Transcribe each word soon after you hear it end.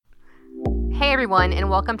everyone, and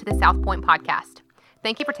welcome to the South Point Podcast.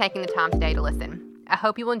 Thank you for taking the time today to listen. I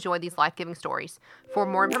hope you will enjoy these life-giving stories. For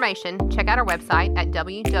more information, check out our website at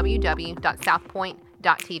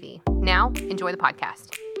www.southpoint.tv. Now, enjoy the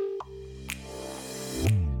podcast.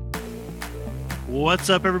 What's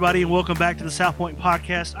up, everybody, and welcome back to the South Point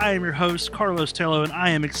Podcast. I am your host, Carlos Tello, and I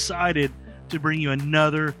am excited to bring you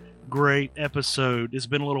another great episode. It's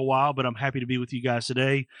been a little while, but I'm happy to be with you guys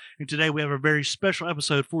today. And today we have a very special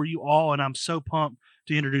episode for you all, and I'm so pumped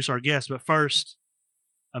to introduce our guest. But first,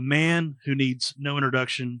 a man who needs no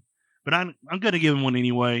introduction, but I'm going to give him one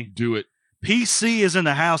anyway. Do it. PC is in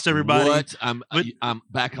the house, everybody. What? I'm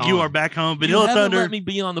back home. You are back home. You Vanilla haven't Thunder. let me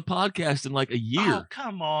be on the podcast in like a year. Oh,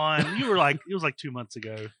 come on. You were like, it was like 2 months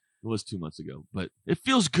ago. It was 2 months ago, but it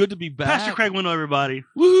feels good to be back. Pastor Craig Window, everybody.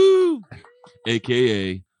 Woo!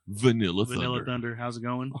 AKA Vanilla Thunder. Vanilla Thunder. How's it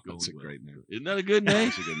going? That's a great name. Isn't that a good name?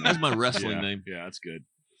 That's a good name. That's my wrestling Yeah, name. Yeah, that's good.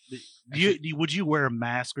 Would you wear a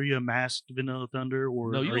mask? Are you a masked Vanilla Thunder,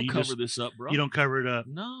 or No, you are don't you cover just, this up, bro. you don't cover it up?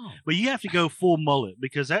 No. But you have to go full mullet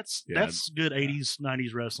because that's Yeah. good 80s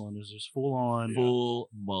 90s wrestling is just full on Full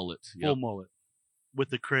mullet. full Yep. mullet with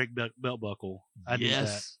the Craig belt buckle. I did that.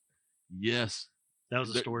 Yes. Yes. That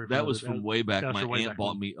was a story. That was from way back. that was My from way aunt back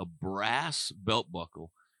bought when. me a brass belt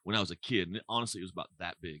buckle when I was a kid, and honestly, it was about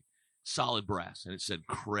that big, solid brass, and it said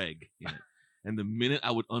Craig in it. And the minute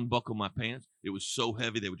I would unbuckle my pants, it was so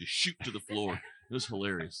heavy they would just shoot to the floor. It was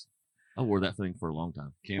hilarious. I wore that thing for a long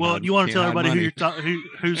time. Well, you want to tell everybody who you're you're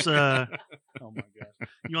who's oh my gosh,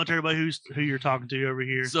 you want to tell everybody who you're talking to over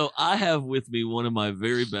here? So I have with me one of my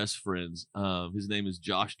very best friends. His name is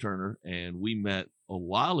Josh Turner, and we met a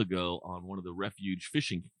while ago on one of the refuge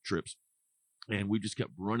fishing trips. And we just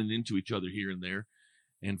kept running into each other here and there.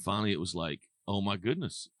 And finally, it was like, oh my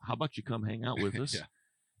goodness, how about you come hang out with us? Yeah.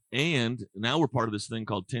 And now we're part of this thing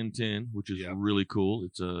called 1010, which is Yeah. really cool.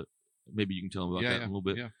 It's maybe you can tell him about that in a little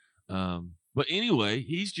bit. Yeah. But anyway,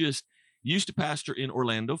 he's just used to pastor in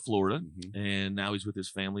Orlando, Florida, Mhm. and now he's with his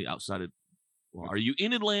family outside of. Well, are you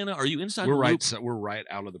in Atlanta? Are you inside? We're the right. loop? So we're right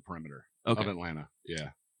out of the perimeter Okay, of Atlanta.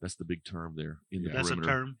 Yeah. that's the big term there in the Yeah. That's a perimeter.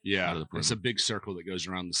 term. Out Yeah. of the It's a perimeter. big circle that goes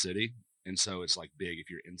around the city, and so it's like big if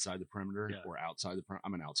you're inside the perimeter Yeah. or outside the perimeter.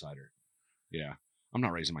 I'm an outsider. Yeah. I'm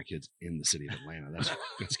not raising my kids in the city of Atlanta.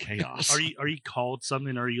 That's chaos. Are you called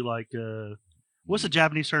something? Are you like what's the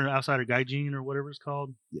Japanese term? Outsider gaijin or whatever it's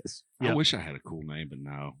called? Yes, Yeah. I wish I had a cool name, but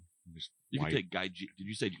no. I'm just you white. can take Gaijin. Did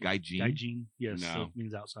you say Gaijin? Gaijin. Yes, so No. it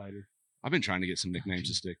means outsider. I've been trying to get some nicknames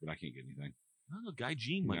to stick, but I can't get anything. I don't know.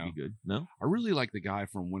 Gaijin might No. be good. No, I really like the guy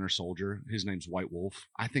from Winter Soldier. His name's White Wolf.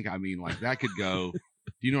 Like that could go. Do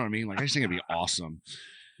you know what I mean? Like I just think it'd be awesome.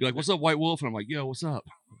 Be like, "What's up, White Wolf?" And I'm like, "Yo, what's up?"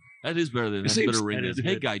 that is better than It that's seems- better ring. that than,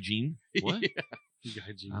 is hey, good. Gaijin. What?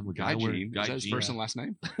 Gaijin. I'm a guy wearing Gaijin. Is that his Gaijin. first and last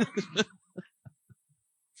name?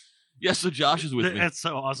 Yes, so Josh is with me. That's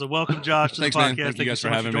so awesome. Welcome, Josh, to Thanks, the man. podcast. Thank you guys so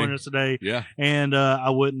for much having joining me. us today. Yeah. And I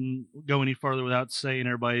wouldn't go any further without saying,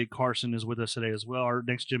 everybody, Carson is with us today as well. Our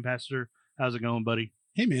next gym pastor. How's it going, buddy?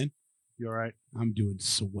 Hey, man. You all right? I'm doing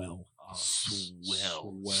swell.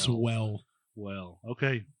 Swell. Well,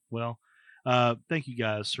 okay. Well, thank you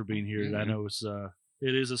guys for being here. Yeah, I man. know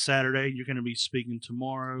it is a Saturday. You're going to be speaking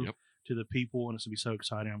tomorrow Yep. to the people, and it's going to be so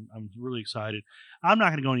exciting. I'm really excited. I'm not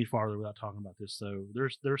going to go any farther without talking about this, though.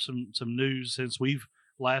 There's some news since we've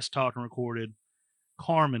last talked and recorded.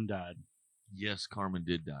 Carmen died. Yes, Carmen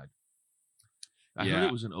did die. I heard Yeah.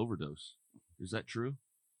 it was an overdose. Is that true?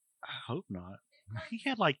 I hope not. He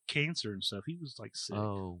had like cancer and stuff. He was like sick.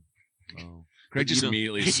 Oh. Craig just You know-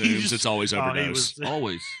 immediately He assumes just it's always thought he overdose. was-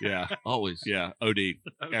 Always. Yeah. Always. Yeah. OD.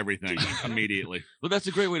 Everything. Immediately. But that's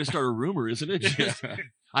a great way to start a rumor, isn't it? Just,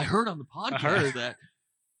 I heard on the podcast heard. that,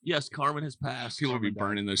 yes, Carmen has passed. People will be Carmen died.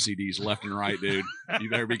 burning those CDs left and right, dude. You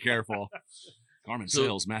better be careful. Carmen So-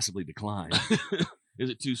 sales massively declined. Is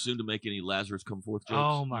it too soon to make any Lazarus come forth jokes?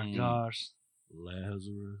 Oh my Mm. gosh.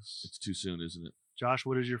 Lazarus. It's too soon, isn't it? Josh,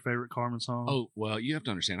 what is your favorite Carmen song? Oh, well, you have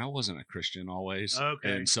to understand, I wasn't a Christian always.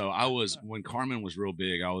 Okay. And so when Carmen was real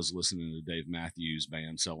big, I was listening to Dave Matthews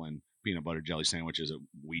Band selling peanut butter jelly sandwiches at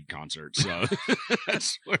weed concerts. So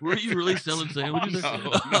that's where Were you really selling sandwiches? No.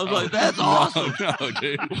 I was like, that's awesome. No,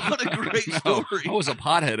 dude. What a great No, story. I was a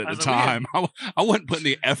pothead at I the was like, time. I wasn't putting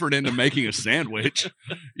the effort into making a sandwich.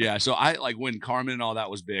 Yeah. So I like when Carmen and all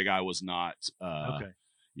that was big, I was not. okay.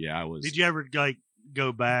 Yeah, I was. Did you ever like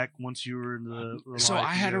go back once you were in the So life,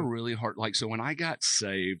 I you had a know? really hard so when I got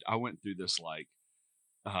saved, I went through this like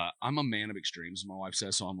I'm a man of extremes, my wife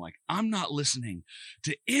says, so I'm like, I'm not listening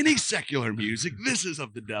to any secular music. This is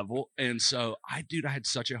of the devil. And so I had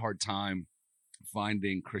such a hard time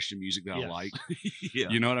finding Christian music that I Yes. liked. Yeah.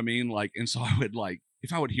 You know what I mean? Like, and so I would like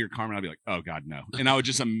if I would hear Carmen, I'd be like, oh God, no. And I would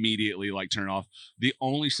just immediately like turn it off. The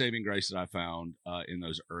only saving grace that I found in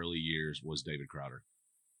those early years was David Crowder.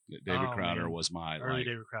 David Crowder man. was my Early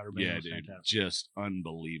David Crowder band was dude, fantastic. just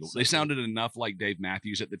unbelievable. So they good. sounded enough like Dave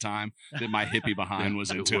Matthews at the time that my hippie behind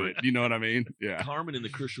was It into worked. it. You know what I mean? Yeah. Carmen in the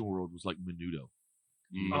Christian world was like Menudo.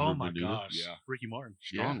 Mm. Oh Remember my Menudo? gosh. Yeah. Ricky Martin.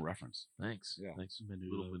 Strong reference. Thanks. Yeah. Thanks. Menudo.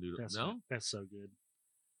 Little Menudo. No, No, that's so good.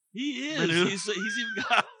 he is. Menudo. He's even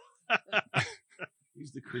got.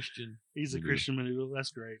 He's the Christian. He's a Menudo. Christian Menudo.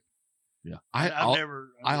 That's great. Yeah. I've never.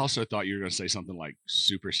 I also thought you were going to say something like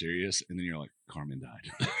super serious, and then you're like, Carmen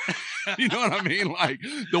died. You know what I mean? Like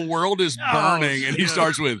the world is burning, and he yeah.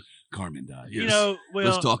 starts with Carmen died. You know, well,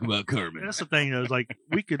 Let's talk about Carmen. that's the thing though. Is like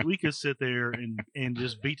we could sit there and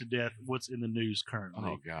just beat to death what's in the news currently.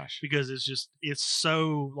 Oh gosh. Because it's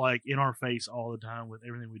so like in our face all the time with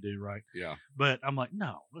everything we do, right? Yeah. But I'm like,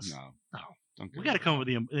 no, no. Don't We got to come up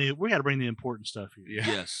with we got to bring the important stuff here. Yeah.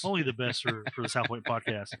 Yes. Only the best for the South Point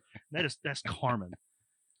podcast. That's Carmen.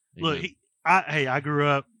 Amen. Look, I grew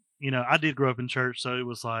up. You know, I did grow up in church, so it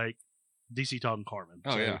was like DC Todd and Carmen.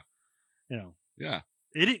 Oh So, yeah. You know, Yeah.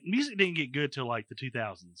 music didn't get good till like the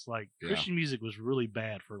 2000s. Like Yeah. Christian music was really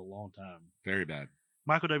bad for a long time. Very bad.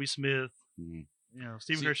 Michael W. Smith, Mhm. you know,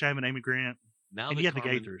 Stephen See- Kerr Chapman, Amy Grant. Now and that he had the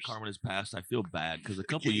Carmen, Gaithers. Carmen has passed, I feel bad because a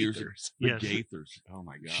couple of years ago, the Yes. Gaithers. Oh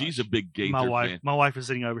my god. She's a big Gaither fan. My wife is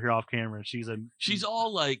sitting over here off camera. And She's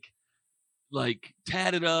all like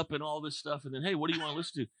tatted up and all this stuff, and then hey, what do you want to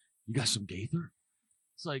listen to? You got some Gaither?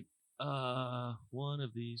 It's like, one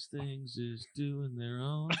of these things is doing their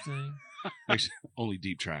own thing. only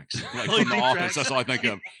deep tracks. Like Only from the deep office, tracks. that's all I think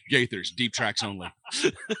of. Gaithers, deep tracks only.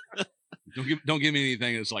 Don't give me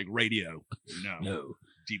anything that's like radio. No.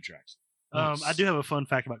 Deep tracks. I do have a fun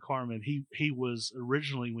fact about Carmen. He was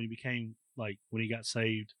originally when he got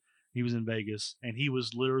saved, he was in Vegas, and he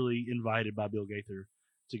was literally invited by Bill Gaither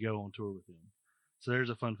to go on tour with him. So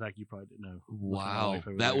there's a fun fact you probably didn't know. With my Wow, wife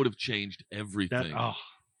over that there. would have changed everything.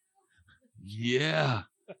 Yeah.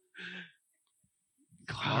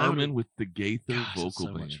 Carmen with the Gaither Gosh, it's vocal so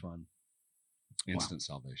band. much fun. Instant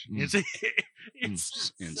salvation. Mm.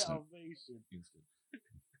 It's Instant. salvation.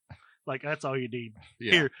 Like that's all you need.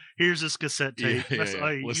 Yeah. Here's this cassette tape. That's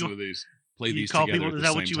all you, Listen to these. Play you these call together. people. at Is the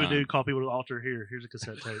that what same you would do? time. Call people to the altar. Here's a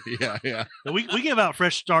cassette tape. Yeah. But we give out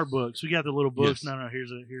fresh start books. We got the little books. Yes. No,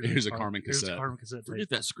 here's Here's a Carmen Here's a cassette. Carmen cassette tape. Forget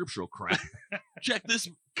that scriptural crap. Check this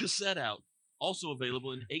cassette out. Also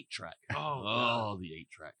available in 8-track. Oh, The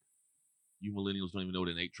 8-track. You millennials don't even know what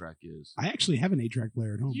an 8-track is. I actually have an 8-track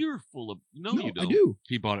player at home. You're full of no, No, you don't. I do.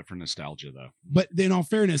 He bought it for nostalgia, though. But in all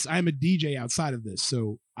fairness, I'm a DJ outside of this,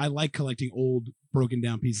 so I like collecting old, broken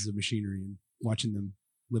down pieces of machinery and watching them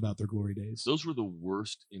live out their glory days. Those were the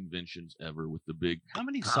worst inventions ever with the big how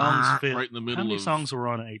many songs fit? right in the middle How many of songs were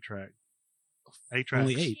on an 8-track? 8 tracks.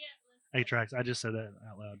 Only 8. 8 tracks. I just said that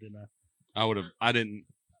out loud, didn't I? I would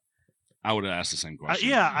have asked the same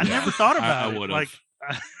question. I never thought about I it. would've.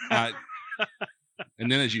 Like,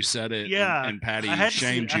 And then as you said it, Yeah, and Patty I had to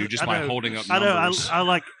shamed see- you I- just I by know. holding up I know. numbers.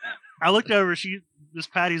 I looked over. This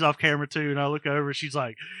Patty's off camera too, and I look over. She's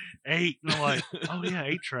like 8, and I'm like, oh yeah,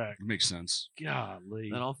 8-track. It makes sense. Golly,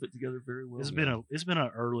 that all fit together very well. it's been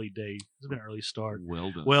an early day. It's been an early start.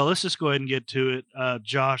 well done. Well, let's just go ahead and get to it.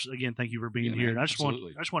 Josh, again, thank you for being Yeah, here. man, And I just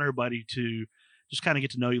absolutely. want everybody to just kind of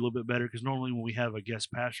get to know you a little bit better, because normally when we have a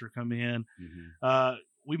guest pastor come in, Mhm.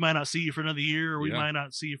 we might not see you for another year, or we Yeah. might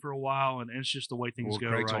not see you for a while, and it's just the way things Well, go.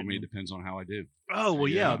 Craig right told me it now. depends on how I do. Oh well,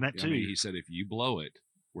 yeah, that I too. mean, he said if you blow it,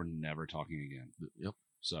 we're never talking again. Yep.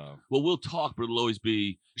 So Well, we'll talk, but it'll always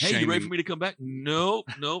be, hey, you ready Shaming- for me to come back? Nope,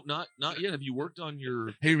 not yet. Have you worked on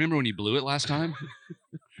your hey, remember when you blew it last time?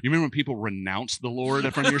 You remember when people renounced the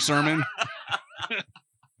Lord from your sermon?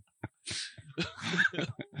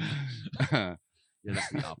 Yeah,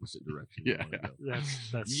 that's the opposite direction. Yeah, we wanna go.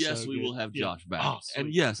 That's Yes, so we good. will have Yeah. Josh back. Oh, and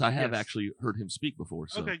sweet. yes, I have Yes. actually heard him speak before.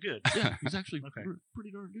 So Okay, good. yeah, he's actually Okay.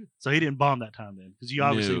 pretty darn good. So he didn't bomb that time then, because you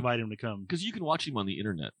obviously No. invited him to come. Because you can watch him on the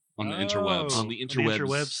internet. on the interwebs. On the interwebs.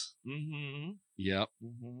 interwebs. Mm-hmm. Yep.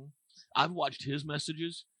 Mm-hmm. I've watched his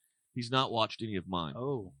messages. He's not watched any of mine.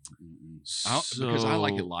 Oh, Because I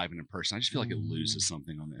like it So- live and in person. I just feel like it loses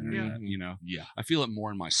something on the internet. You know, Yeah. I feel it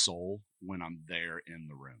more in my soul when I'm there in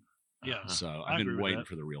the room. yeah. Uh-huh. So I I've agree been with waiting that.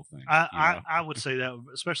 for the real thing. I would say that,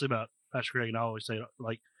 especially about Pastor Craig, and I always say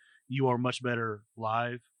like you are much better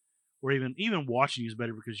live, or even watching you is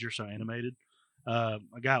better because you're so animated. A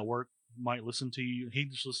guy at work might listen to you. He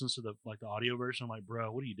just listens to the audio version. I'm like,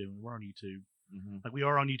 bro, what are you doing? We're on YouTube. Mm-hmm. Like we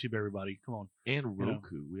are on YouTube, everybody. Come on. And You know,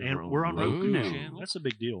 Roku. We have And our own we're on Roku Ooh. now. channel. That's a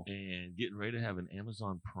big deal. And getting ready to have an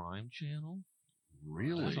Amazon Prime channel.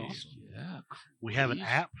 Really? That's awesome. Yeah. We have an crazy.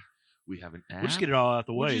 app. We have an app. We'll just get it all out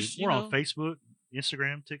the We'll way. just, We're on Facebook,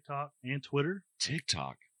 Instagram, TikTok, and Twitter.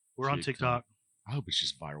 TikTok. We're on TikTok. I hope it's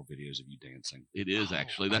just viral videos of you dancing. It is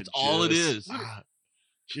actually. I That's all it is.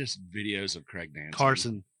 Just videos of Craig dancing.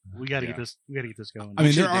 Carson, we got to Yeah. get this. We got to get this going. I mean,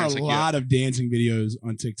 Actually, there are a dancing, yeah. lot of dancing videos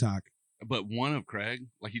on TikTok. But one of Craig,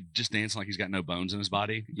 like he just dancing like he's got no bones in his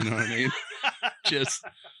body. You know what I mean?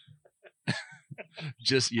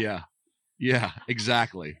 just yeah,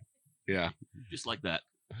 exactly. Yeah. Just like that.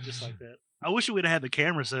 Just like that. I wish we'd have had the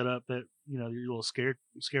camera set up that your little scare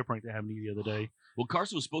prank that happened to you the other day. Well,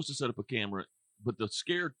 Carson was supposed to set up a camera, but the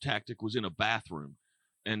scare tactic was in a bathroom.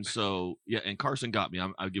 And so, yeah, and Carson got me.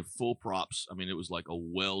 I give full props. I mean, it was like a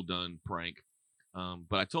well done prank.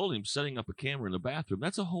 But I told him setting up a camera in the bathroom,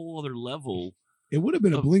 that's a whole other level. It would have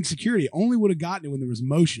been a Oh. Blink security. Only would have gotten it when there was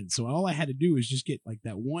motion. So all I had to do was just get like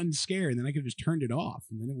that one scare, and then I could have just turned it off,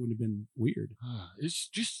 and then it wouldn't have been weird. It's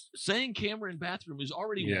just saying camera in bathroom is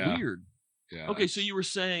already Yeah. weird. Yeah. Okay, so you were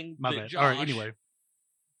saying My that bad. Josh, All right. Anyway,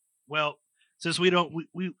 well, since we don't,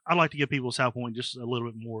 I'd like to give people South Point just a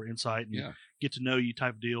little bit more insight and Yeah. get to know you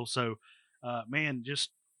type of deal. So, man,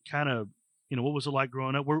 just kind of, what was it like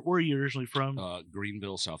growing up? Where are you originally from?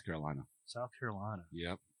 Greenville, South Carolina. South Carolina.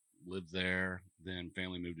 Yep. Lived there. Then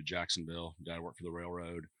family moved to Jacksonville. Dad worked for the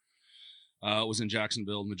railroad. Was in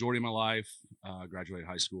Jacksonville the majority of my life. Graduated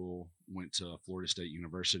high school. Went to Florida State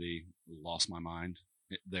University. Lost my mind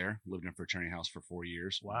there. Lived in a fraternity house for 4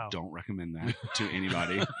 years. Wow. Don't recommend that to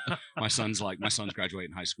anybody. My son's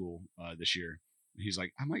graduating high school this year. He's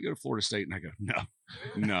like, I might go to Florida State, and I go,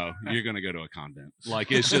 no, you're going to go to a convent.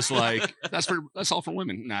 Like, it's just like that's all for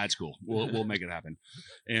women. Nah, it's cool. We'll make it hapen.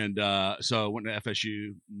 And so I went to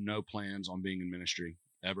FSU. No plans on being in ministry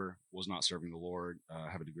ever. Was not serving the Lord.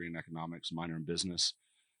 Have a degree in economics, minor in business.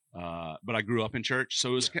 But I grew up in church, so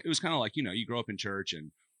it was kind of like you grow up in church.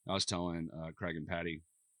 And I was telling Craig and Patty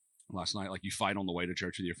last night, like you fight on the way to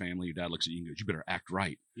church with your family. Your dad looks at you and goes, "You better act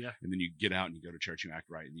right." Yeah. And then you get out and you go to church, and you act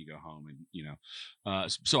right, and you go home, and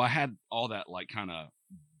so I had all that like kind of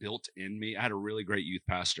built in me. I had a really great youth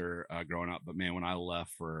pastor growing up, but man, when I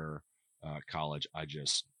left for college, I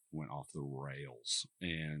just went off the rails.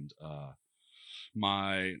 And I'll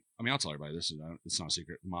tell everybody this, it's not a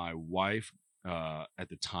secret. My wife at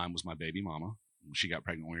the time was my baby mama. She got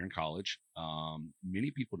pregnant when we were in college. Many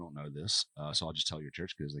people don't know this, so I'll just tell your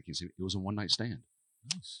church because they can see it was a one-night stand.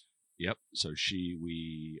 Nice. Yep. So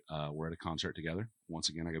we were at a concert together. Once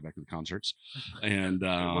again, I go back to the concerts. And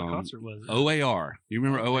What concert was it? OAR. You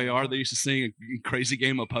remember OAR? They used to sing a crazy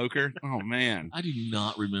game of poker. Oh man. I do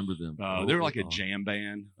not remember them. They were like a jam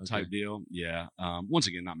band type deal. Yeah. Once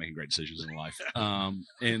again, not making great decisions in life.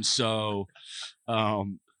 And so,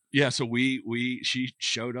 yeah. So she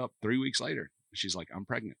showed up 3 weeks later. She's like, I'm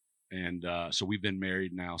pregnant. And so we've been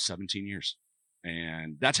married now 17 years.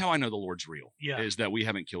 And that's how I know the Lord's real. Yeah. Is that we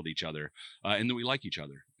haven't killed each other, and that we like each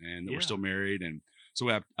other, and that we're Yeah. still married. And so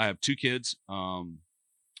I have 2 kids. I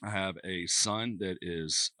have a son that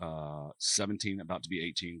is 17, about to be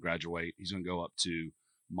 18, graduate. He's going to go up to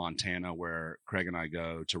Montana, where Craig and I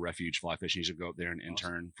go to refuge fly fishing. He's going to go up there and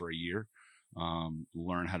intern for a year,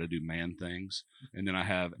 learn how to do man things. And then I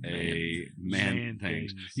have a man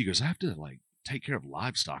things. He goes, I have to take care of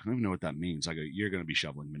livestock. I don't even know what that means. I go, you're going to be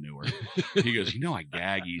shoveling manure. He goes, I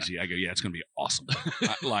gag easy. I go, yeah, it's going to be awesome.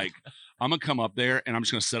 I'm going to come up there and I'm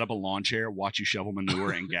just going to set up a lawn chair, watch you shovel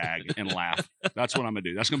manure and gag and laugh. That's what I'm going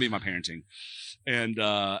to do. That's going to be my parenting.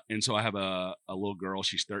 And so I have a little girl.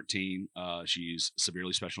 She's 13. She's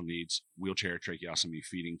severely special needs, wheelchair, tracheostomy,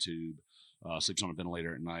 feeding tube, sleeps on a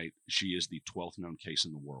ventilator at night. She is the 12th known case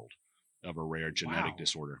in the world of a rare genetic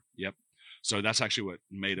disorder. Yep. So that's actually what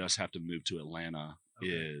made us have to move to Atlanta.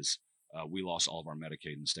 Is we lost all of our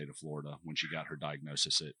Medicaid in the state of Florida when she got her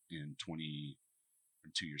diagnosis in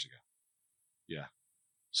 2 years ago. Yeah.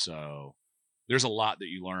 So there's a lot that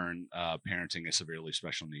you learn parenting a severely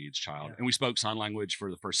special needs child. Yeah. And we spoke sign language for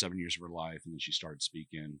the first 7 years of her life. And then she started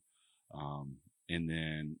speaking. And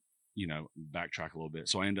then, backtrack a little bit.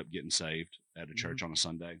 So I ended up getting saved at a church on a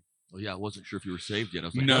Sunday. Well, yeah, I wasn't sure if you were saved yet. I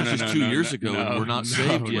was like, No, this is 2 years ago, and we're not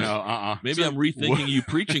saved yet. No, Maybe I'm rethinking you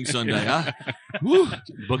preaching Sunday. Huh?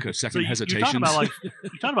 Book of second hesitations.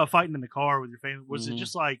 You're talking about fighting in the car with your family. Was Mhm. it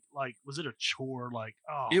just like was it a chore?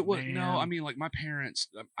 It was man. no. I mean, my parents.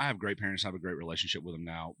 I have great parents. I have a great relationship with them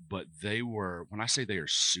now. But they were, when I say they are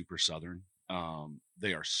super Southern,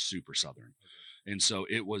 they are super Southern, and so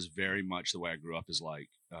it was very much the way I grew up. Is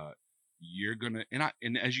you're gonna,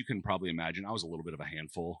 and as you can probably imagine, I was a little bit of a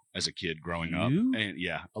handful as a kid growing up, and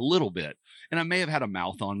yeah, a little bit. And I may have had a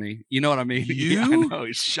mouth on me. You know what I mean? Yeah, I know,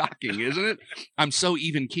 it's shocking, isn't it? I'm so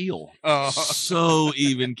even keel. So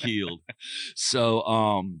even keeled.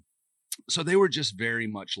 So, so they were just very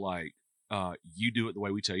much like, you do it the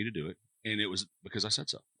way we tell you to do it. And it was because I said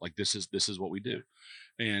so. Like, this is what we do.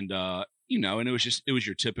 And, and it was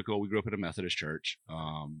your typical, we grew up at a Methodist church.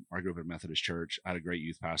 I grew up at a Methodist church. I had a great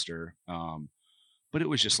youth pastor. But it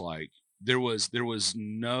was just like, there was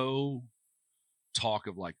no talk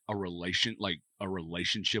of like a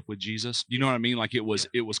relationship with Jesus. You know what I mean? Like it was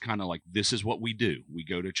kind of like, this is what we do. We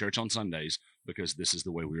go to church on Sundays because this is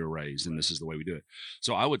the way we were raised and this is the way we do it.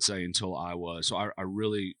 So I would say until I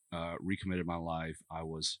really recommitted my life. I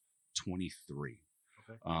was 23.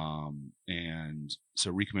 Okay. And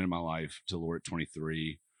so recommitted my life to the Lord at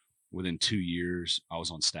 23. Within 2 years, I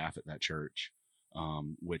was on staff at that church,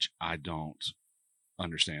 which I don't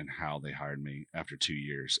understand how they hired me after 2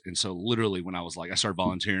 years. And so literally when I started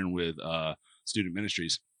volunteering with student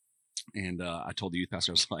ministries, and I told the youth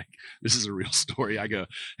pastor, I was like, this is a real story. I go,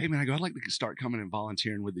 hey man, I'd like to start coming and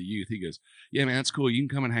volunteering with the youth. He goes, yeah, man, that's cool. You can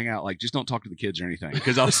come and hang out. Like, just don't talk to the kids or anything.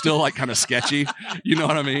 Cause I was still like kind of sketchy. You know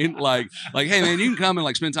what I mean? Like, hey man, you can come and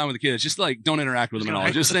like spend time with the kids. Just like, don't interact with them at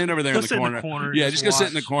all. Just stand over there in the corner. Yeah. Just go sit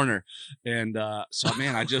in the corner. And so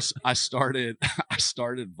man, I started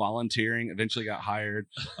volunteering, eventually got hired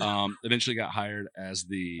as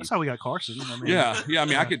the, that's how we got Carson. I mean, yeah. I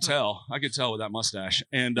mean, I could tell with that mustache.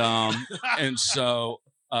 And so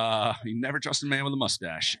you never trust a man with a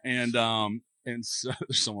mustache. And so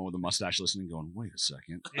there's someone with a mustache listening going, wait a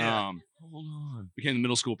second. Yeah. Hold on. Became the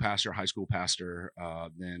middle school pastor, high school pastor,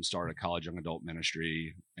 then started a college young adult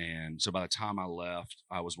ministry. And so by the time I left,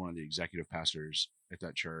 I was one of the executive pastors at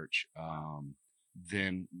that church.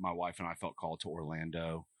 Then my wife and I felt called to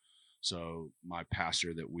Orlando. So my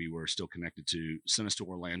pastor that we were still connected to sent us to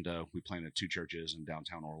Orlando. We planted 2 churches in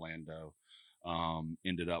downtown Orlando.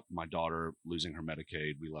 Ended up my daughter losing her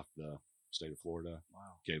Medicaid. We left the state of Florida,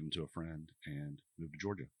 gave them to a friend, and moved to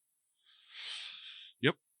Georgia.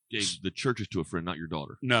 Yep. Gave the churches to a friend, not your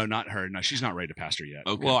daughter. No, not her. No, she's not ready to pastor yet.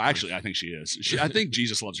 Okay. Well, actually, I think she is. I think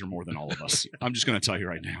Jesus loves her more than all of us. I'm just going to tell you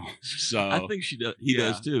right now. So I think she does. He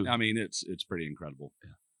does too. I mean, it's pretty incredible.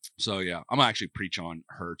 Yeah. So yeah, I'm gonna actually preach on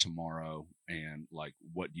her tomorrow and like,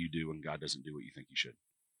 what do you do when God doesn't do what you think He should?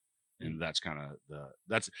 And that's kind of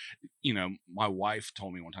my wife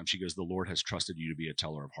told me one time, she goes, the Lord has trusted you to be a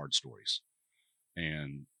teller of hard stories.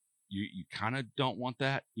 And you kind of don't want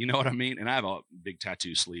that. You know what I mean? And I have a big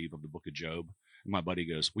tattoo sleeve of the book of Job. And my buddy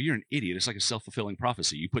goes, well, you're an idiot. It's like a self-fulfilling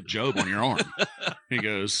prophecy. You put Job on your arm. He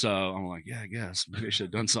goes, so I'm like, yeah, I guess maybe I should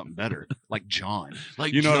have done something better. Like John.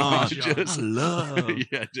 Like, you know John. what I mean? Just love.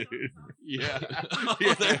 Yeah, dude. Yeah.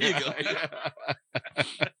 Oh, there you go.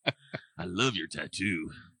 I love your tattoo.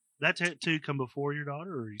 That tattoo come before your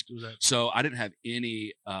daughter, or was that? So I didn't have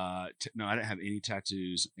any. I didn't have any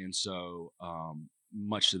tattoos, and so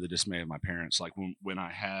much to the dismay of my parents, like when we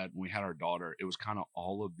had our daughter, it was kind of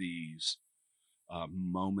all of these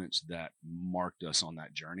moments that marked us on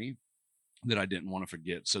that journey that I didn't want to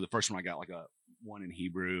forget. So the first one, I got like a one in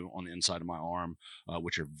Hebrew on the inside of my arm,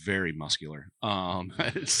 which are very muscular.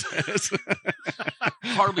 It says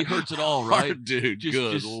hardly hurts at all, right? Dude,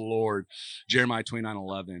 good Lord. Jeremiah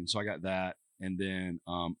 29:11. So I got that. And then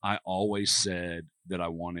I always said that I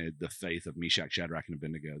wanted the faith of Meshach, Shadrach, and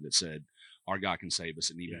Abednego that said, our God can save us.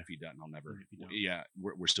 And even if He doesn't, I'll never,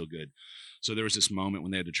 we're still good. So there was this moment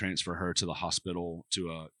when they had to transfer her to the hospital, to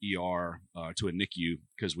a ER, to a NICU,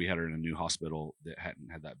 because we had her in a new hospital that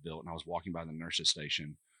hadn't had that built. And I was walking by the nurse's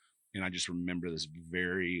station, and I just remember this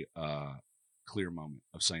very clear moment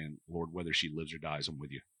of saying, Lord, whether she lives or dies, I'm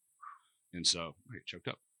with you. And so I get choked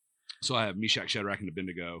up. So I have Meshach, Shadrach, and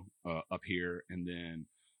Abednego up here. And then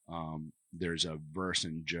there's a verse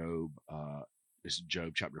in Job, it's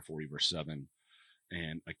Job chapter 40, verse 7.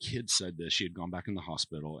 And a kid said this. She had gone back in the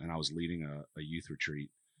hospital, and I was leading a youth retreat.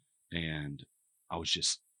 And I was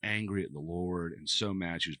just angry at the Lord and so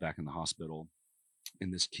mad she was back in the hospital.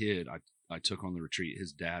 And this kid I took on the retreat,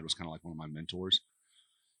 his dad was kind of like one of my mentors.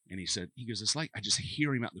 And he goes, it's like I just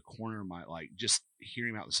hear him out the corner of my, just hear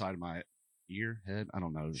him out the side of my head. I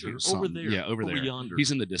don't know. Sure. Over there. Yeah, over there. Yonder.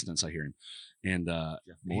 He's in the distance. I hear him. And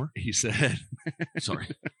more? He said, sorry.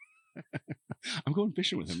 I'm going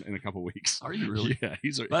fishing with him in a couple weeks. Are you really? Yeah.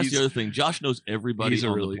 That's the other thing. Josh knows everybody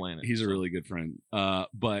on the planet. He's a really good friend.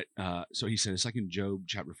 But so he said, it's like in Job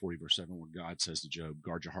chapter 40, verse 7, where God says to Job,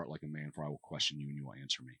 guard your heart like a man, for I will question you and you will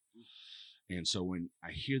answer me. And so when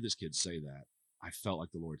I hear this kid say that, I felt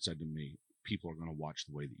like the Lord said to me, people are going to watch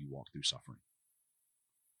the way that you walk through suffering.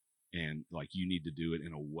 And like, you need to do it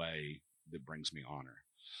in a way that brings me honor.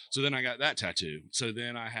 So then I got that tattoo. So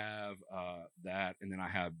then I have that, and then I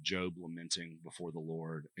have Job lamenting before the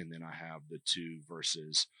Lord, and then I have the 2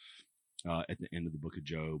 verses at the end of the book of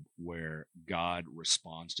Job, where God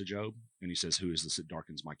responds to Job, and he says, "Who is this that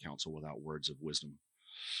darkens my counsel without words of wisdom?"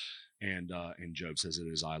 And Job says, "It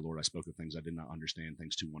is I, Lord. I spoke of things I did not understand,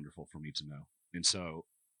 things too wonderful for me to know." And so,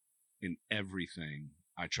 in everything,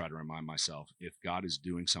 I try to remind myself, if God is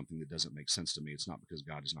doing something that doesn't make sense to me, it's not because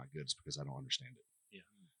God is not good; it's because I don't understand it.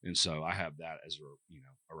 And so I have that as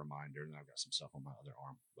a reminder, and I've got some stuff on my other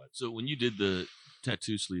arm. But So when you did the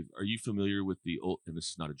tattoo sleeve, are you familiar with the old? And this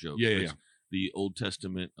is not a joke. Yeah, but yeah. The Old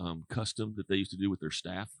Testament custom that they used to do with their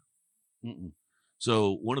staff. Mm-mm.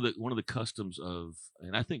 So one of the customs of,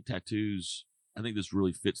 and I think tattoos. I think this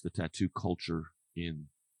really fits the tattoo culture in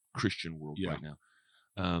Christian world Yeah. right now.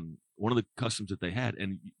 One of the customs that they had,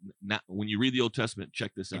 and not, when you read the Old Testament,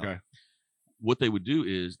 check this out. Okay. What they would do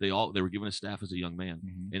is they were given a staff as a young man,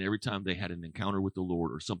 Mhm. and every time they had an encounter with the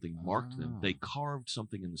Lord or something marked them, they Ah. carved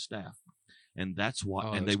something in the staff, and that's why.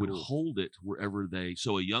 Oh, and that's they would cool. hold it wherever they.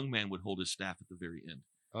 So a young man would hold his staff at the very end,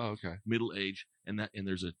 Oh, okay. middle age, and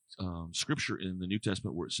there's a scripture in the New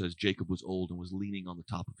Testament where it says Jacob was old and was leaning on the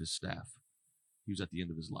top of his staff. He was at the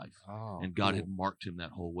end of his life, Oh, and God cool. had marked him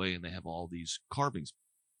that whole way, and they have all these carvings.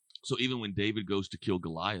 So even when David goes to kill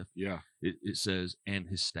Goliath, Yeah. it says, and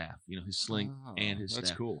his staff, his sling and his That's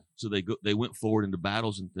staff. cool. So they went forward into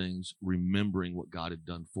battles and things, remembering what God had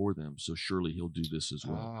done for them. So surely He'll do this as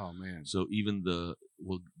well. Oh man. So even the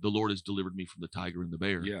Lord has delivered me from the tiger and the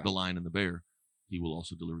bear, Yeah. the lion and the bear. He will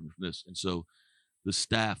also deliver me from this. And so the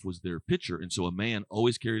staff was their picture. And so a man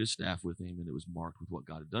always carried his staff with him, and it was marked with what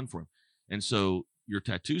God had done for him. And so your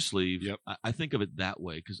tattoo sleeve, Yep. I think of it that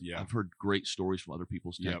way because Yeah. I've heard great stories from other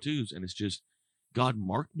people's Yep. tattoos, and it's just God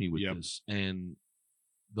marked me with Yep. this. And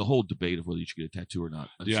the whole debate of whether you should get a tattoo or not,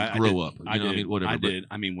 Yeah, I grow up. I did. I mean, whatever. I but- did.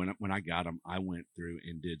 I mean, when I got them, I went through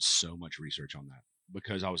and did so much research on that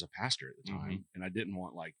because I was a pastor at the time, and I didn't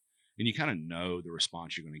want and you kind of know the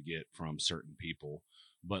response you're going to get from certain people.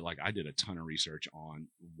 But I did a ton of research on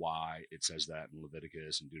why it says that in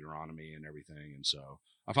Leviticus and Deuteronomy and everything. And so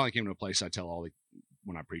I finally came to a place I tell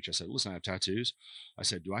when I preach, I said, "Listen, I have tattoos." I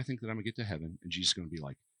said, "Do I think that I'm gonna get to heaven and Jesus is going to be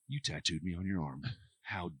like, 'You tattooed me on your arm.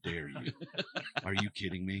 How dare you? Are you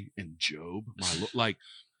kidding me?' And Job, I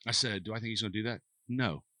said, do I think he's going to do that?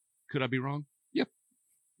 No. Could I be wrong? Yep.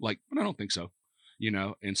 But I don't think so.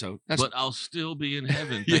 And so that's. But I'll still be in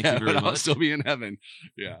heaven. Thank you very but I'll much. still be in heaven.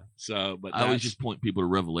 Yeah. So, but I always that's- just point people to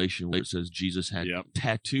Revelation where it says Jesus had Yep.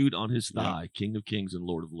 tattooed on his thigh, King of Kings and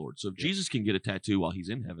Lord of Lords. So if Yep. Jesus can get a tattoo while he's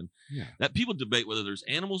in heaven, Yeah. that people debate whether there's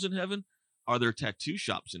animals in heaven. Are there tattoo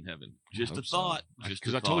shops in heaven? Just a hope so. thought. Just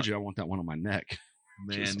Because a I told thought. you I want that one on my neck.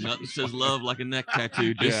 Man, Just- nothing says love like a neck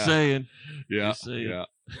tattoo. Just Yeah. saying. Yeah. Just saying.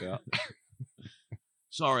 Yeah.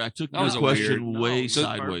 Sorry, I took That your was a question weird- way No, so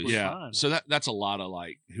sideways. was Yeah. fine. So that's a lot of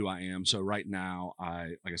who I am. So right now,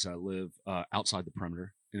 like I said, I live outside the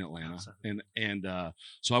perimeter in Atlanta, Outside. and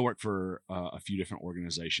so I work for a few different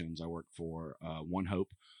organizations. I work for One Hope,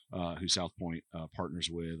 who South Point partners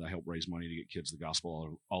with. I help raise money to get kids the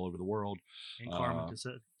gospel all over the world. And Carmen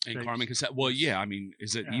cassette. And tapes. Carmen cassette. Well, yeah. I mean,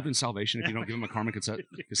 is it Yeah. even salvation if you don't give them a Carmen cassette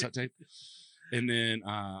tape? And then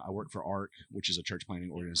I work for ARC, which is a church planting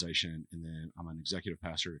organization. And then I'm an executive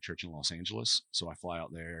pastor at a church in Los Angeles. So I fly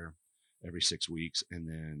out there every 6 weeks. And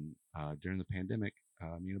then during the pandemic,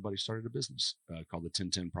 me and a buddy started a business called the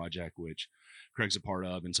 1010 Project, which Craig's a part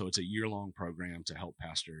of. And so it's a year-long program to help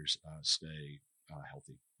pastors stay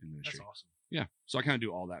healthy in ministry. That's awesome. Yeah. So I kind of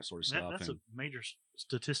do all that sort of stuff. That's and a major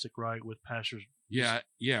statistic, right? With pastors yeah.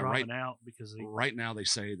 Right. dropping out because they, Right now, they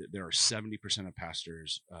say that there are 70% of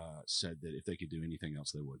pastors said that if they could do anything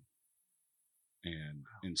else, they would.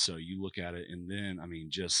 And so you look at it, and then I mean,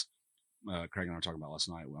 just Craig and I were talking about last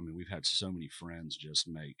night. I mean, we've had so many friends just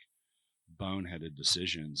make boneheaded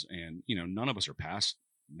decisions, and none of us are past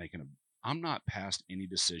I'm not past any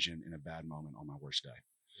decision in a bad moment on my worst day.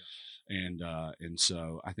 And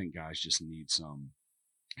so I think guys just need some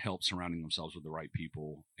help surrounding themselves with the right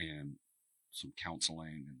people and some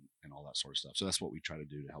counseling and all that sort of stuff. So that's what we try to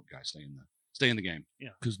do to help guys stay in the game.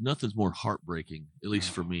 Because nothing's more heartbreaking, at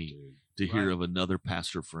least for Oh, me, dude. to hear Right. of another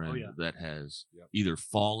pastor friend yeah. that has Yep. either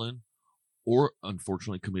fallen or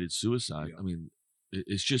unfortunately committed suicide. Yep. I mean,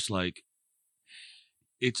 it's just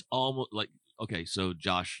it's almost like, okay, so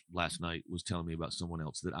Josh last night was telling me about someone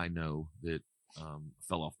else that I know that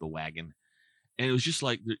fell off the wagon. And it was just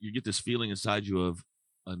like you get this feeling inside you of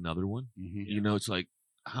another one. Mhm. It's like,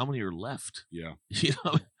 how many are left? Yeah.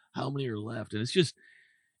 How many are left? And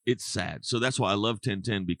it's sad. So that's why I love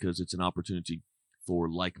 1010, because it's an opportunity for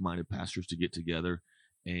like-minded pastors to get together.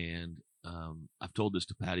 And I've told this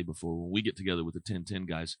to Patty before. When we get together with the 1010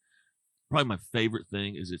 guys, probably my favorite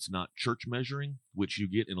thing is it's not church measuring, which you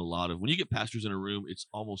get in a lot of, when you get pastors in a room, it's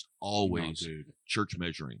almost always church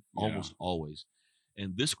measuring, almost always.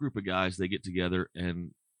 And this group of guys, they get together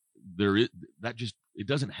and it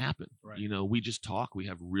doesn't happen. Right. You know, we just talk, we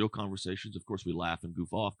have real conversations. Of course, we laugh and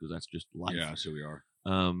goof off because that's just life. Yeah, that's who we are.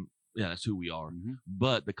 Yeah, that's who we are. Mm-hmm.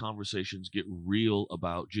 But the conversations get real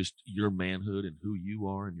about just your manhood and who you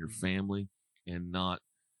are and your family, and not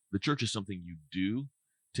the church is something you do.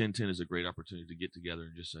 1010 is a great opportunity to get together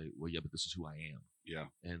and just say, well, yeah, but this is who I am. Yeah.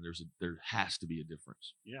 And there has to be a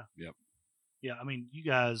difference. Yeah. Yep. Yeah. I mean, you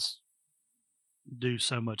guys do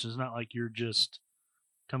so much. It's not like you're just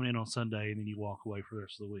coming in on Sunday and then you walk away for the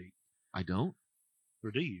rest of the week. I don't.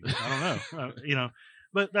 Or do you? I don't know.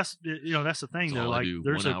 But that's that's the thing That's though. all I Like do,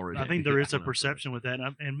 there's 1 hour a I day. think there is a Yeah. perception with that,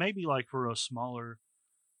 and maybe like for a smaller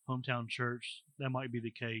hometown church that might be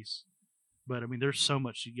the case. But I mean, there's so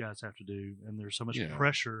much you guys have to do, and there's so much Yeah.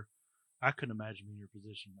 pressure. I couldn't imagine being in your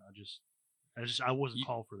position. I wasn't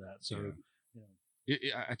called for that. So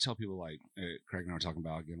I tell people like Craig and I were talking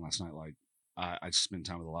about again last night. Like I spend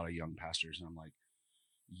time with a lot of young pastors, and I'm like,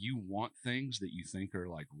 you want things that you think are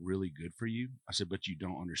like really good for you. I said, but you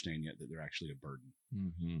don't understand yet that they're actually a burden.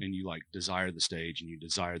 Mm-hmm. And you like desire the stage and you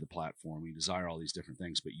desire the platform, you desire all these different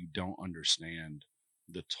things, but you don't understand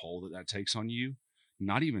the toll that takes on you,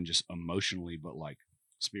 not even just emotionally, but like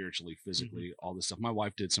spiritually, physically, all this stuff. My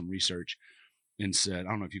wife did some research and said,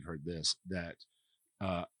 I don't know if you've heard this, that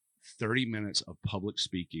 30 minutes of public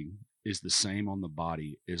speaking is the same on the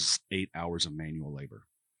body as 8 hours of manual labor.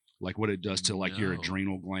 Like what it does to like your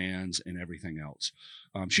adrenal glands and everything else.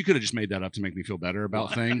 She could have just made that up to make me feel better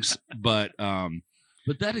about things, but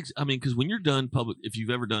because when you're done if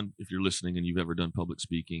you're listening and you've ever done public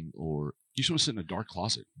speaking, or you just want to sit in a dark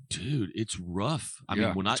closet, dude, it's rough. I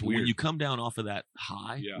Yeah, mean, it's when weird. you come down off of that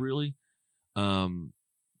high, really, and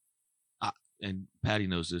Patty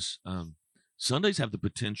knows this. Sundays have the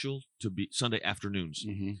potential to be Sunday afternoons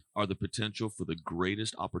are the potential for the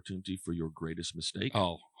greatest opportunity for your greatest mistake.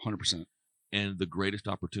 Oh, 100%. And the greatest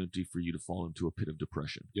opportunity for you to fall into a pit of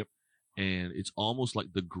depression. Yep. And it's almost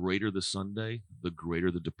like the greater the Sunday, the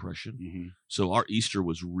greater the depression. Mm-hmm. So our Easter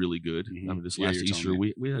was really good. Mhm. I mean, this Yeah, last you're Easter, telling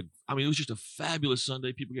me. we had, I mean, it was just a fabulous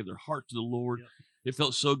Sunday. People gave their heart to the Lord. Yep. It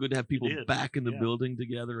felt so good to have people did. back in the Yeah. building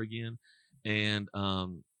together again. And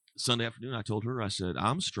Sunday afternoon, I told her, I said,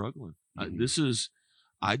 I'm struggling. Mhm.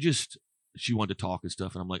 She wanted to talk and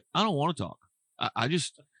stuff. And I'm like, I don't want to talk.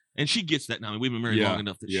 And she gets that now. I mean, we've been married long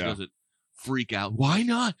enough that she doesn't freak out. Why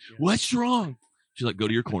not? Yeah. What's wrong? She's like, go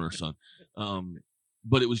to your corner, son.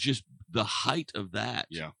 But it was just the height of that.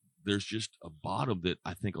 Yeah. There's just a bottom that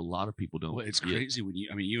I think a lot of people don't. Well, it's get. crazy when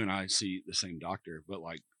you and I see the same doctor, but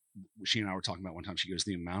like she and I were talking about one time, she goes,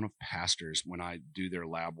 the amount of pastors when I do their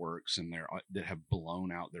lab works and that have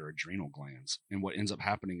blown out their adrenal glands. And what ends up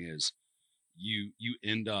happening is you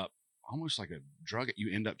end up almost like a drug.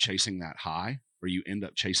 You end up chasing that high, or you end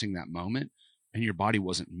up chasing that moment, and your body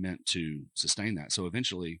wasn't meant to sustain that. So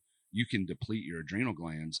eventually you can deplete your adrenal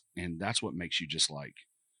glands, and that's what makes you just like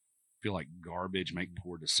feel like garbage, make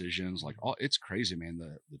poor decisions. Like, it's crazy, man,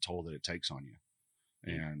 the toll that it takes on you.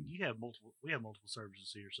 And we have multiple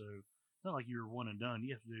services here, so it's not like you're one and done.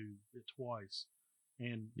 You have to do it twice.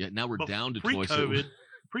 And Now we're down to twice.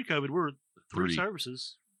 Pre-COVID, we were 3 3.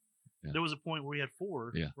 services. Yeah. There was a point where we had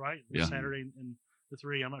 4, right? Yeah. Saturday and the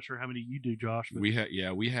 3. I'm not sure how many you do, Josh. But we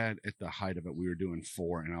had at the height of it, we were doing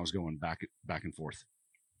 4, and I was going back and forth.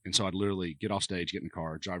 And so I'd literally get off stage, get in the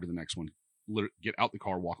car, drive to the next one, get out the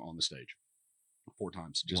car, walk on the stage 4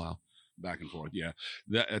 times, just back and forth. Yeah,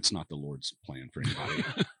 that's not the Lord's plan for anybody.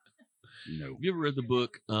 No. Have you ever read the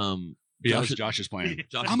book? Josh's plan.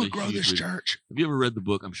 I'm gonna grow this church. Have you ever read the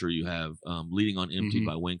book? I'm sure you have. Leading on Empty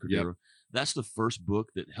by Wayne Cordero. Yep. That's the first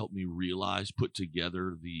book that helped me put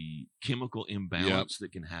together the chemical imbalance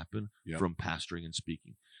that can happen from pastoring and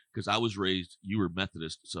speaking. Because I was raised, you were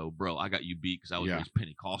Methodist, so bro, I got you beat because I was raised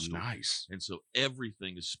Pentecostal. Nice. And so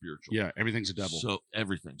everything is spiritual. Yeah, everything's a devil. So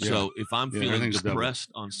everything. Yeah. So if I'm feeling everything's a devil.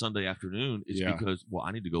 depressed on Sunday afternoon, it's because,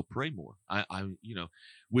 I need to go pray more.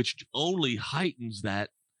 Which only heightens that.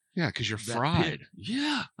 Yeah, because you're that fried. pit.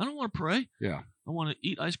 Yeah, I don't want to pray. Yeah. I want to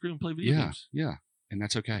eat ice cream and play video games. Yeah, and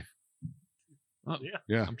that's okay.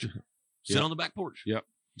 Yeah. I'm just sit on the back porch. Yep.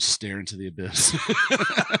 Stare into the abyss.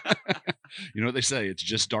 You know what they say? It's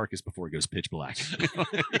just darkest before it goes pitch black.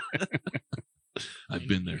 I've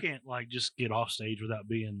been there. You can't like just get off stage without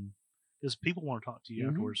being, because people want to talk to you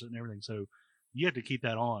afterwards and everything. So you have to keep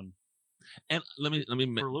that on. And let me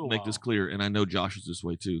make this while. clear. And I know Josh is this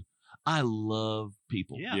way too. I love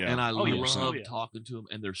people. Yeah. Yeah. And I love 100%. talking to them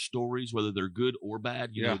and their stories, whether they're good or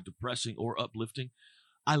bad, depressing or uplifting.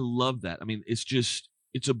 I love that. I mean,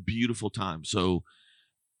 it's a beautiful time. So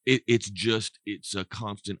it's a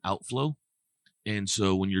constant outflow. And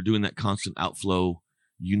so when you're doing that constant outflow,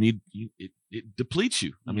 it depletes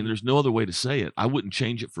you. I mean, there's no other way to say it. I wouldn't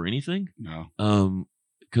change it for anything. No.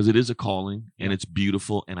 Because it is a calling and it's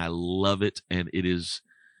beautiful and I love it. And it's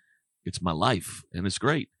my life and it's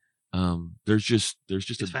great.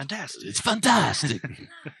 It's fantastic. It's fantastic.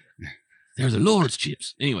 They're the Lord's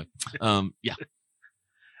chips. Anyway. Yeah.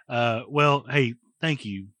 Well, hey, thank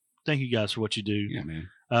you. Thank you guys for what you do. Yeah, man.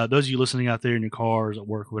 Those of you listening out there in your cars, at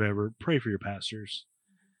work, whatever, pray for your pastors.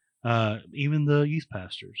 Even the youth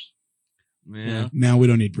pastors. Yeah. Now we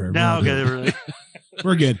don't need prayer. Now, We're okay,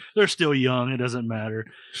 we're good. they're still young. It doesn't matter.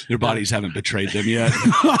 Their bodies haven't betrayed them yet.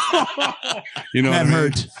 You know That what I mean?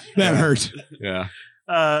 hurt. That hurt. Yeah.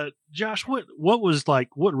 Josh, what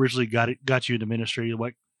originally got you into ministry?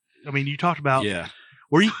 Like, I mean, you talked about, Yeah.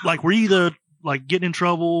 were you the, like, getting in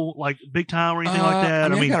trouble, like, big time or anything like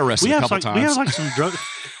that? I mean, I got arrested we a have couple like, times. we have like some drug,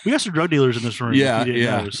 we have some drug dealers in this room. if Yeah. you didn't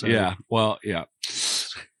Yeah. know, so. Yeah. Well, yeah.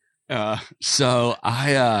 So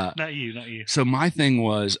I, Not you. so my thing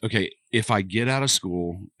was, okay, if I get out of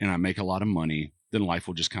school and I make a lot of money, then life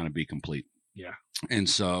will just kind of be complete. Yeah. And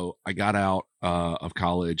so I got out of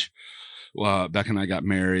college. Beck and I got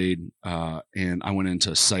married, and I went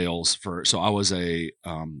into sales so I was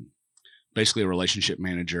basically a relationship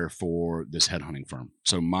manager for this headhunting firm.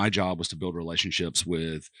 So my job was to build relationships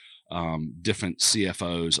with different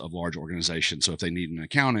CFOs of large organizations. So if they need an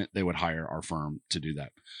accountant, they would hire our firm to do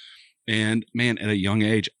that. And man, at a young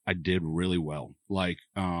age, I did really well. Like,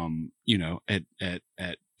 at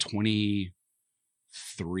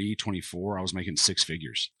 23, 24, I was making six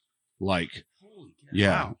figures. Like,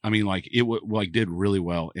 yeah, Wow. I mean, like it did really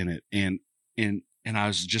well in it. And I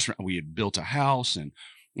was we had built a house, and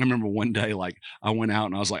I remember one day, like, I went out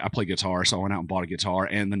and I was like, I play guitar. So I went out and bought a guitar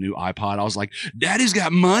and the new iPod. I was like, Daddy's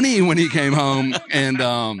got money when he came home. And,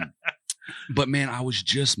 but man, I was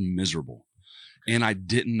just miserable. And I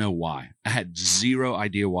didn't know why. I had zero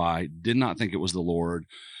idea why. Did not think it was the Lord.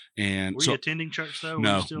 And Were you attending church though?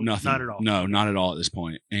 no, Were you still, nothing. Not at all. No, not at all at this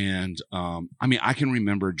point. And I mean, I can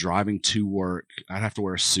remember driving to work. I'd have to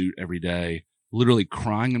wear a suit every day, literally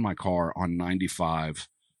crying in my car on 95,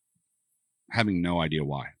 having no idea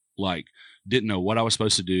why. Like, didn't know what I was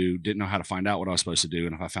supposed to do, didn't know how to find out what I was supposed to do.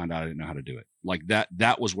 And if I found out, I didn't know how to do it. Like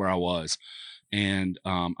that was where I was. And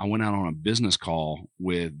I went out on a business call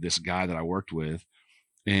with this guy that I worked with.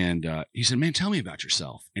 And he said, man, tell me about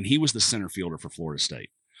yourself. And he was the center fielder for Florida State.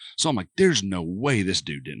 So I'm like, there's no way this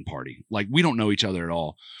dude didn't party. Like, we don't know each other at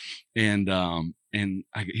all. And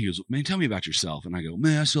he goes, man, tell me about yourself. And I go,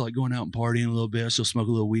 man, I still like going out and partying a little bit. I still smoke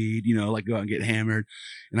a little weed, like go out and get hammered.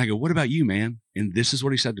 And I go, what about you, man? And this is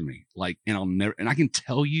what he said to me. Like, and I can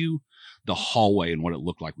tell you the hallway and what it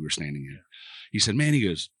looked like we were standing in. He said, man, he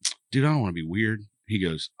goes, dude, I don't want to be weird. He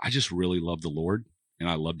goes, I just really love the Lord and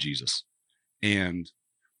I love Jesus. And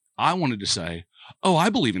I wanted to say, oh, I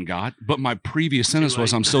believe in God, but my previous sentence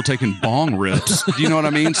was, I'm still taking bong rips. Do you know what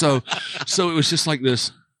I mean? So it was just like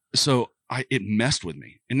this. So it messed with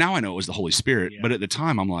me. And now I know it was the Holy Spirit. Yeah. But at the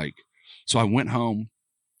time I'm like, so I went home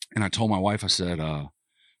and I told my wife, I said,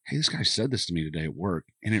 hey, this guy said this to me today at work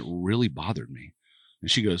and it really bothered me. And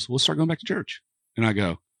she goes, well, let's start going back to church. And I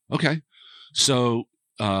go, okay. So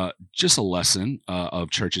just a lesson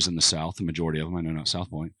of churches in the South, the majority of them, I know not South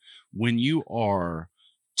Point. When you are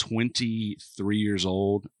 23 years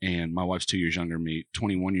old, and my wife's 2 years younger than me,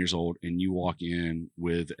 21 years old, and you walk in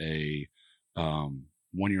with a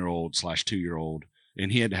 1-year-old / 2-year-old,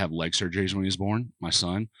 and he had to have leg surgeries when he was born, my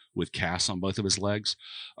son, with casts on both of his legs.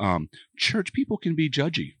 Church people can be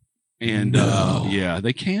judgy. And yeah,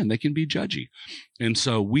 they can be judgy. And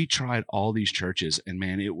so we tried all these churches, and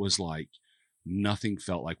man, it was like nothing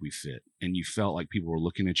felt like we fit. And you felt like people were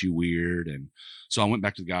looking at you weird. And so I went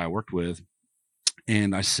back to the guy I worked with,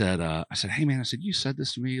 and I said, hey man, I said, you said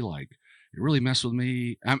this to me, like, it really messed with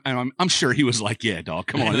me. I'm sure he was like, yeah, dog,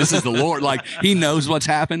 come on, this is the Lord. Like, he knows what's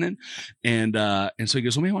happening. And so he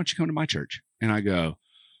goes, well, man, why don't you come to my church? And I go,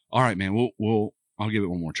 all right, man, I'll give it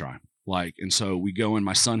one more try. Like, and so we go in.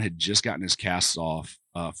 My son had just gotten his casts off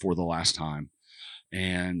for the last time.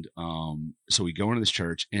 And so we go into this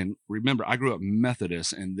church, and remember, I grew up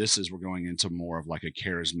Methodist, and we're going into more of like a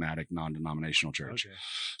charismatic, non-denominational church. Okay.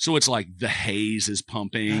 So it's like the haze is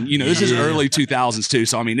pumping, this is early 2000s too.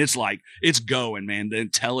 So, I mean, it's like, it's going, man, the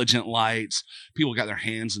intelligent lights, people got their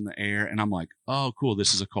hands in the air, and I'm like, oh, cool.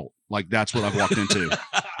 This is a cult. Like, that's what I've walked into.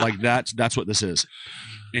 Like, that's what this is.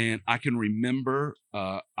 And I can remember,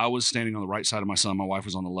 I was standing on the right side of my son. My wife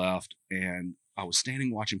was on the left, and I was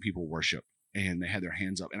standing watching people worship. and they had their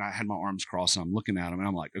hands up, and I had my arms crossed, and I'm looking at them, and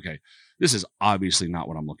I'm like, okay, this is obviously not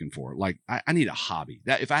what I'm looking for. Like, I need a hobby.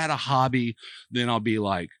 That if I had a hobby, then I'll be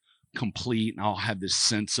like complete, and I'll have this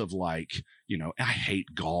sense of like, you know, I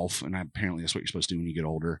hate golf, and apparently that's what you're supposed to do when you get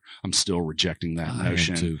older. I'm still rejecting that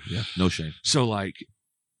notion. Too. Yeah, no shame. So like,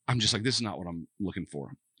 I'm just like, this is not what I'm looking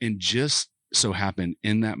for. And just so happened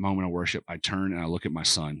in that moment of worship, I turn and I look at my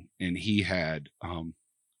son, and he had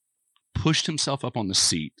pushed himself up on the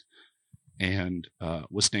seat and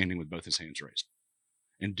was standing with both his hands raised.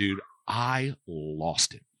 And dude, I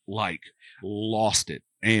lost it.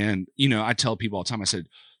 And, you know, I tell people all the time, I said,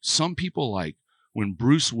 some people, like, when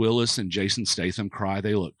Bruce Willis and Jason Statham cry,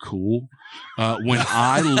 they look cool. When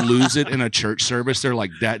I lose it in a church service, they're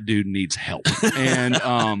like, that dude needs help.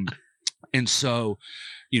 And so,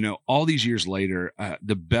 you know, all these years later,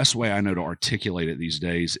 the best way I know to articulate it these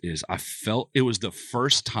days is I felt it was the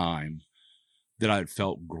first time that I had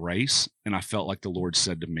felt grace, and I felt like the Lord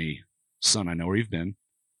said to me, son, I know where you've been.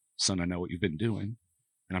 Son, I know what you've been doing,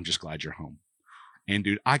 and I'm just glad you're home. And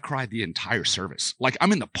dude, I cried the entire service. Like,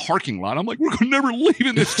 I'm in the parking lot. I'm like, we're never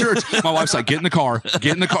leaving this church. My wife's like, get in the car.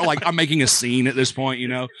 Like, I'm making a scene at this point, you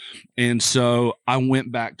know? And so I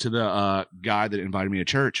went back to the guy that invited me to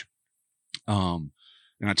church. And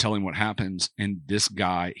I tell him what happens. And this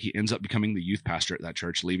guy, he ends up becoming the youth pastor at that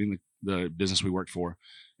church, leaving the business we worked for.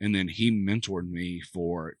 And then he mentored me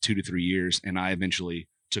for 2 to 3 years. And I eventually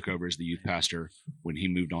took over as the youth pastor when he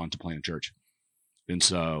moved on to plant a church. And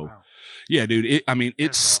so, wow. Yeah, dude, it's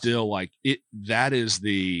That's still awesome. Like it, that is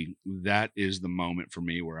the moment for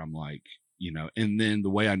me where I'm like, you know, and then the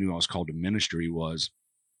way I knew I was called to ministry was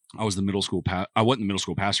I was the middle school. I wasn't the middle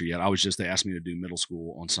school pastor yet. I was just, they asked me to do middle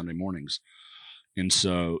school on Sunday mornings. And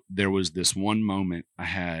so there was this one moment I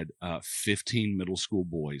had 15 middle school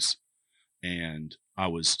boys, and I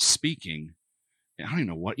was speaking. I don't even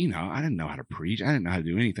know what, you know, I didn't know how to preach. I didn't know how to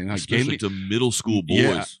do anything. Especially to middle school boys.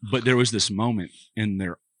 Yeah, but there was this moment, and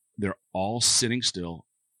they're all sitting still,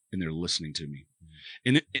 and they're listening to me.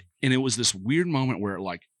 And it was this weird moment where,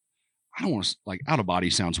 like, I don't want to, like, out of body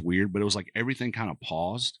sounds weird, but it was like everything kind of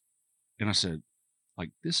paused. And I said,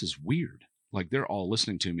 like, this is weird. Like, they're all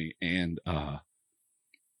listening to me. And I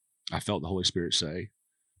felt the Holy Spirit say,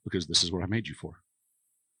 because this is what I made you for.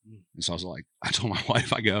 And so I was like, I told my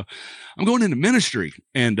wife, I go, I'm going into ministry.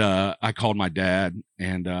 And I called my dad,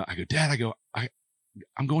 and I go, Dad,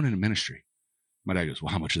 I'm going into ministry. My dad goes,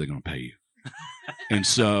 well, how much are they going to pay you? And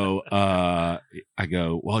so I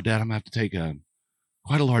go, well, Dad, I'm going to have to take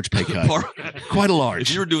quite a large pay cut. Quite a large.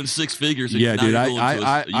 If you were doing 6 figures, yeah, dude,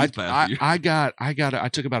 I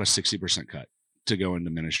took about a 60% cut to go into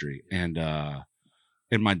ministry. And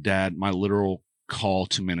my dad, my literal call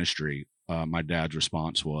to ministry, my dad's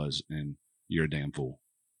response was, and you're a damn fool.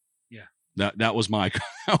 Yeah. That was my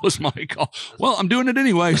call. Well, I'm doing it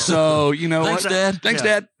anyway. So, you know, thanks, Dad. Thanks,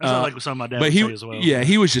 Dad. That's like what some of my dad would say as well. Yeah,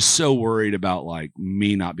 he was just so worried about, like,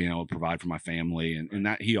 me not being able to provide for my family, and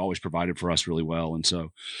that he always provided for us really well. And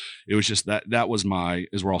so it was just that was my,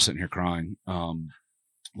 as we're all sitting here crying,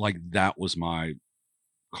 like, that was my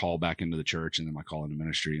call back into the church, and then my call into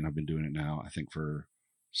ministry. And I've been doing it now, I think, for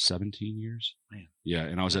 17 years. Man. Yeah.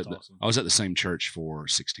 And I was at the same church for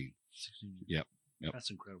 16. 16 years. Yep. That's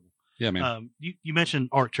incredible. Yeah, man. You mentioned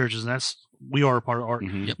ARC churches, and we are a part of ARC.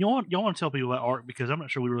 Mm-hmm. Yep. Y'all want to tell people about ARC, because I'm not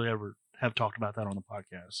sure we really ever have talked about that on the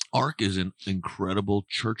podcast. ARC is an incredible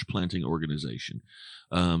church planting organization.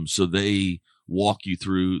 So they walk you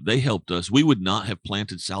through. They helped us. We would not have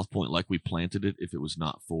planted South Point like we planted it if it was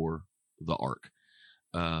not for the ARC.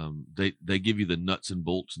 They give you the nuts and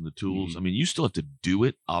bolts and the tools. Mm-hmm. I mean, you still have to do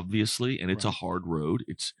it, obviously, and it's a hard road.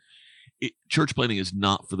 Church planting is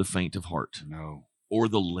not for the faint of heart. No. Or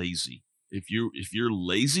the lazy. If you're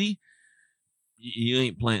lazy, you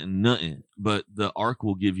ain't planting nothing. But the ARC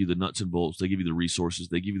will give you the nuts and bolts. They give you the resources.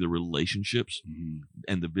 They give you the relationships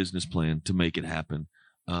and the business plan to make it happen.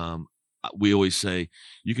 We always say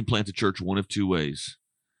you can plant a church one of two ways: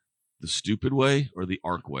 the stupid way or the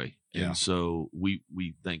ARC way. Yeah. And so we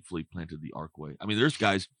thankfully planted the ARC way. I mean, there's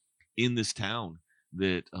guys in this town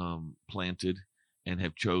that planted and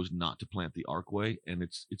have chose not to plant the ARC way, and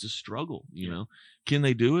it's a struggle. You know, can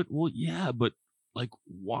they do it? Well, yeah, but, like,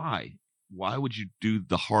 why? Why would you do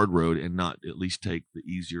the hard road and not at least take the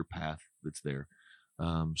easier path that's there?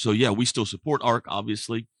 So yeah, we still support ARC.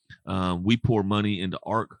 Obviously, we pour money into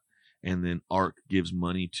ARC, and then ARC gives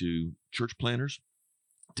money to church planters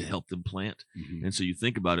to help them plant. Mm-hmm. And so you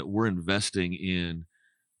think about it, we're investing in,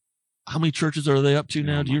 how many churches are they up to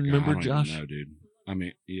now? Do you remember, Josh? No, dude. I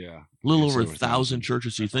mean, yeah. A little over 1,000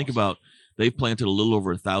 churches. So you think about, they've planted a little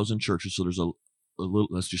over 1,000 churches. So there's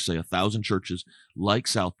let's just say 1,000 churches like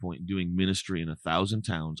South Point doing ministry in 1,000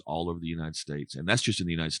 towns all over the United States. And that's just in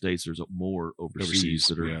the United States. There's more overseas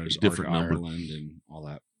that are there's different Ark, number. Ireland and all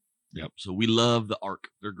that. Yep. So we love the Ark.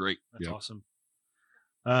 They're great. That's Yep. awesome.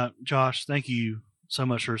 Josh, thank you so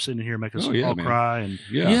much for sitting here and making us Oh, yeah, all man. cry. And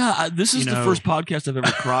Yeah. This is You the know- first podcast I've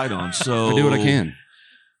ever cried on. So I do what I can.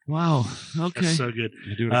 Wow. Okay. that's so good.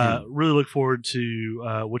 I do what I can. Really look forward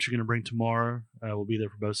to what you're going to bring tomorrow. We'll be there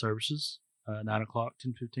for both services, 9 o'clock,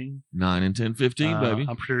 10:15. 9 and 10:15, baby.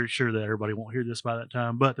 I'm pretty sure that everybody won't hear this by that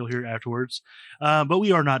time, but they'll hear it afterwards. But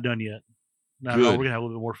we are not done yet. Not at all. Good. We're going to have a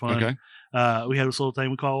little bit more fun. Okay. We have this little thing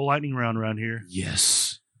we call a lightning round around here.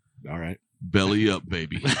 Yes. All right. Belly up,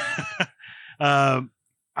 baby. I've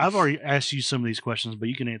already asked you some of these questions, but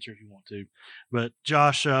you can answer if you want to. But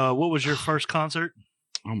Josh, what was your first concert?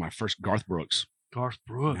 Oh, my first Garth Brooks. Garth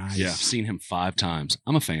Brooks. Nice. Yeah. I've seen him 5 times.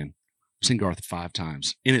 I'm a fan. I've seen Garth 5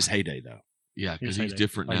 times in his heyday, though. Yeah, because Yes, he's I do.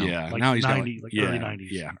 different Like, now. Yeah. Like now he's 90, got like yeah, early 90s.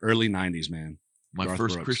 Yeah. Early 90s, man. My Garth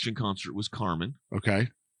first Brooks. Christian concert was Carmen. Okay.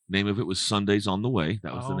 Name of it was Sundays on the Way.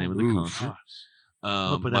 That was the name of the ooh, concert.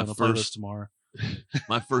 I'll put that on the playlist tomorrow.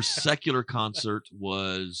 My first secular concert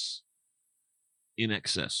was In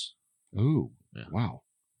Excess. Ooh. Yeah. Wow.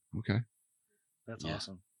 Okay. That's Yeah.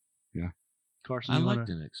 awesome. Yeah. Carson, I you liked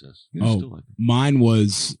wanna- In Excess. Yeah. I Oh. still like it. Mine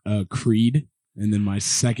was Creed, and then my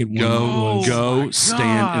second one was. Go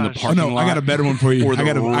stand in the gosh. Oh parking no, lot. I got a better one for you. for I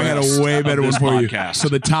got the a rest way of better one this for you. podcast. So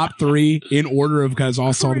the top 3 in order of because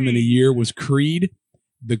all saw them in a year was Creed,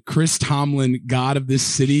 the Chris Tomlin God of this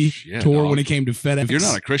City Yeah, tour dog. when it came to FedEx. You're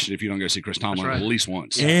not a Christian if you don't go see Chris Tomlin right. at least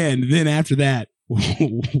once. And then after that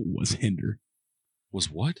was Hinder. Was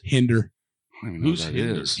what? Hinder. I don't even know Who's who that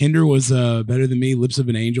Hinder? is. Hinder was Better Than Me, Lips of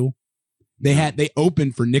an Angel. They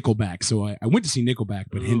opened for Nickelback, so I went to see Nickelback,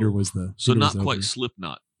 but Hinder Ooh. was the So Hinder not was the quite opener.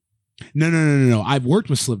 Slipknot. No. I've worked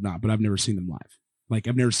with Slipknot, but I've never seen them live. Like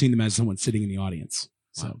I've never seen them as someone sitting in the audience.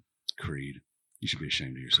 So, Creed. You should be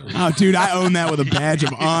ashamed of yourself. oh, dude, I own that with a badge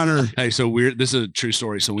of honor. Hey, so this is a true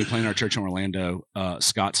story. So we play in our church in Orlando.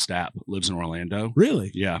 Scott Stapp lives in Orlando. Really?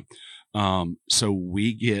 Yeah. So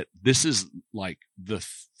we get, this is like the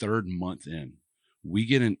 3rd month in, we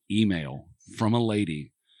get an email from a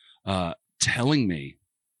lady telling me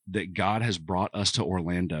that God has brought us to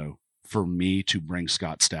Orlando for me to bring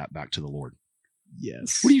Scott Stapp back to the Lord.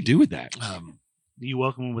 Yes. What do you do with that? You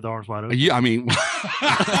welcome him with arms wide open. Yeah, I mean,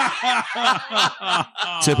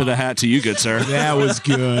 tip of the hat to you, good sir. That was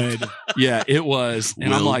good. Yeah, it was.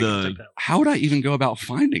 And I'm Well like, done. Take that. how would I even go about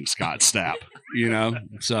finding Scott Stapp? You know,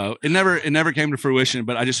 so it never came to fruition.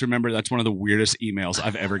 But I just remember that's one of the weirdest emails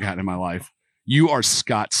I've ever gotten in my life. You are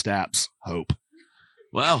Scott Stapp's hope,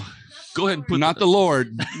 Well, go ahead and put not the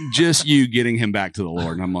Lord, just you getting him back to the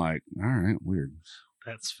Lord. And I'm like, all right, weird.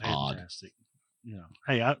 That's Odd. fantastic. You know,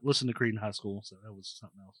 hey, I listened to Creed in high school, so that was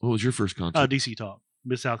something else. What was your first concert? DC Talk,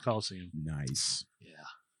 Mid South Coliseum. Nice.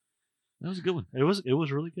 That was a good one. It was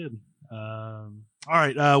really good. All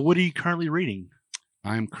right, what are you currently reading?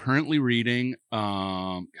 I'm currently reading.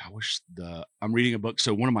 I'm reading a book.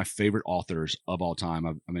 So one of my favorite authors of all time,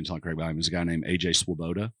 I've been telling Craig about him, is a guy named AJ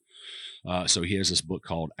Swoboda. So he has this book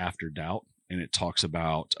called After Doubt, and it talks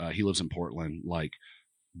about he lives in Portland, like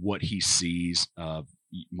what he sees of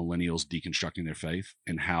millennials deconstructing their faith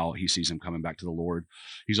and how he sees them coming back to the Lord.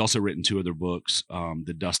 He's also written 2 other books,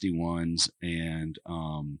 The Dusty Ones and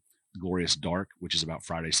Glorious Dark, which is about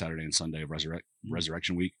Friday, Saturday, and Sunday of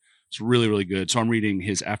Resurrection Week. It's really, really good. So I'm reading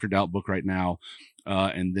his After Doubt book right now.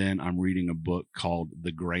 And then I'm reading a book called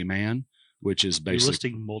The Gray Man, which is You're basically,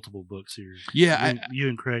 listing multiple books here. yeah, you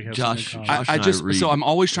and Craig have Josh, something in common. Josh I and I just, read- so I'm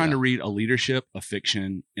always trying yeah. to read a leadership, a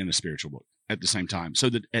fiction, and a spiritual book at the same time. So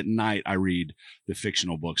that at night I read the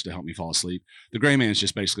fictional books to help me fall asleep. The Gray Man is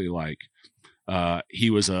just basically like, he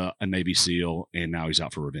was a Navy SEAL and now he's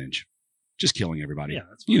out for revenge, just killing everybody. Yeah,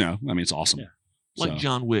 that's You fine. know, I mean, it's awesome. Yeah. Like So,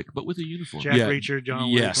 John Wick, but with a uniform. Jack Yeah. Reacher, John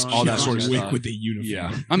Yes, Wick, all that John sort of Wick. stuff. With the uniform.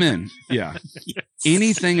 yeah, I'm in. Yeah. Yes.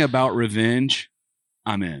 Anything about revenge,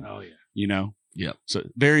 I'm in, Oh yeah. you know? Yep. So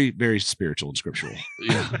very, very spiritual and scriptural.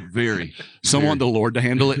 Yeah, very. Some want very. the Lord to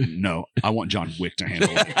handle it. No, I want John Wick to handle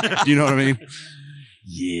it. You know what I mean?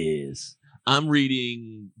 Yes. I'm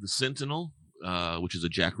reading The Sentinel, which is a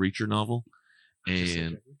Jack Reacher novel.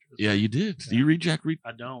 And yeah, you did. Do you read Jack Reacher?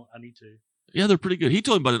 I don't. I need to. Yeah, they're pretty good. He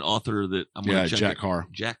told me about an author that I'm going Yeah, to check. Jack Carr.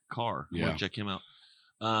 Jack Carr. I'm Yeah. going to check him out.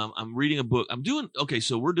 I'm reading a book.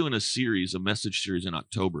 So we're doing a series, a message series in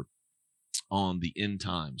October on the end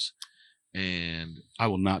times. And I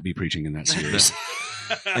will not be preaching in that series.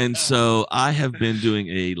 and so I have been doing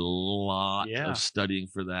a lot Yeah. of studying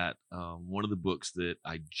for that. One of the books that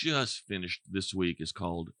I just finished this week is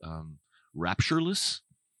called Raptureless.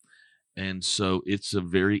 And so it's a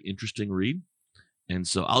very interesting read. And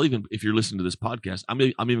so I'll even, if you're listening to this podcast, I'm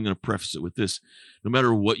even going to preface it with this. No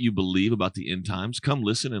matter what you believe about the end times, come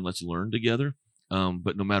listen and let's learn together.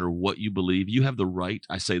 But no matter what you believe, you have the right,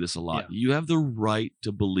 I say this a lot, you have the right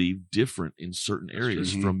to believe different in certain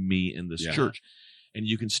areas from me in this church. And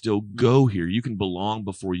you can still go here. You can belong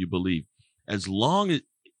before you believe. As long as,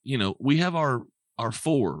 we have our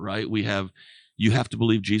four, right? You have to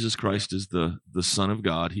believe Jesus Christ is the Son of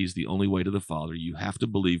God. He's the only way to the Father. You have to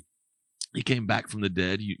believe he came back from the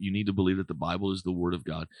dead. You need to believe that the Bible is the Word of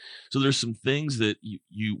God. So there's some things that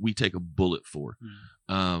we take a bullet for.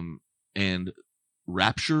 And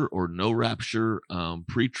rapture or no rapture,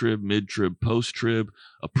 pre-trib, mid-trib, post-trib,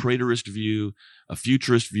 a preterist view, a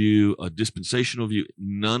futurist view, a dispensational view,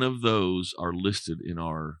 none of those are listed in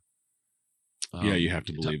our you have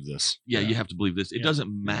to believe this. You have to believe this. It doesn't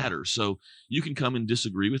matter. So you can come and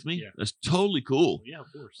disagree with me. That's totally cool. Yeah, of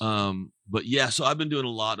course. But so I've been doing a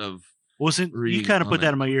lot of you kind of put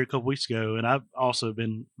that in my ear a couple weeks ago, and I've also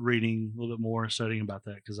been reading a little bit more and studying about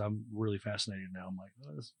that because I'm really fascinated now. I'm like,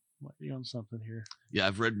 this might be on something here. Yeah,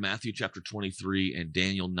 I've read Matthew chapter 23 and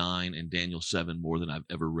Daniel 9 and Daniel 7 more than I've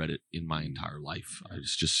ever read it in my entire life.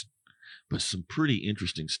 It's just, but some pretty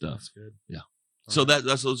interesting stuff. That's good. Yeah. So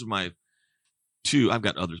those are my two. I've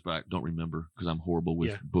got others, but I don't remember because I'm horrible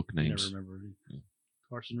with book names. Never remember.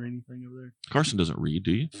 Carson read anything over there? Carson doesn't read,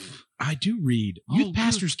 do you? I do read. Youth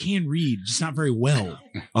pastors can read, just not very well.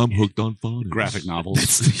 I'm hooked on phonics. Graphic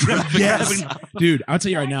novels. Yes, dude. I'll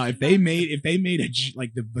tell you right now. If they made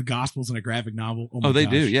the Gospels in a graphic novel, they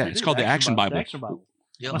gosh. do. Yeah, it's called the Action Bible. The Action Bible.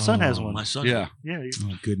 Yep. My son has one. My son. Yeah. Yeah.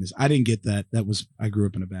 Oh goodness, I didn't get that. I grew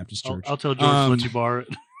up in a Baptist church. I'll tell George to let you borrow it.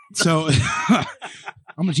 So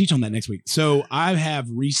I'm going to teach on that next week. So I have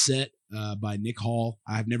Reset by Nick Hall.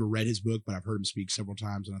 I've never read his book, but I've heard him speak several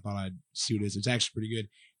times, and I thought I'd see what it is. It's actually pretty good.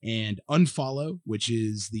 And Unfollow, which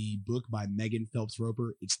is the book by Megan Phelps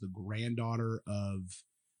Roper. It's the granddaughter of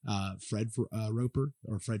Fred Roper,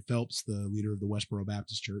 or Fred Phelps, the leader of the Westboro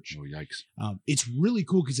Baptist Church. Oh, yikes. It's really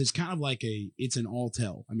cool because it's kind of like it's an all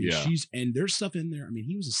tell. I mean, and there's stuff in there. I mean,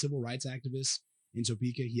 he was a civil rights activist in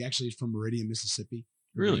Topeka. He actually is from Meridian, Mississippi.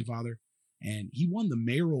 Really? Father. And he won the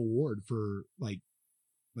mayoral award for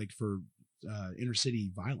for inner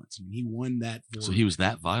city violence. I mean, he won that. So he was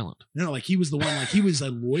that violent. No, he was the one. He was a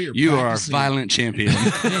lawyer. You are a violent champion.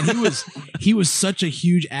 Man, he was such a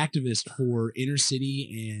huge activist for inner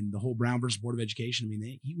city and the whole Brown versus Board of Education. I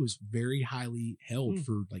mean, he was very highly held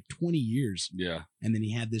for 20 years. Yeah, and then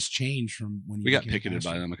he had this change from when we got picketed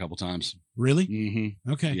by them a couple times. Really?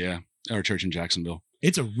 Mm-hmm. Okay. Yeah, our church in Jacksonville.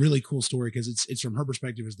 It's a really cool story because it's from her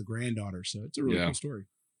perspective as the granddaughter. So it's a really cool story.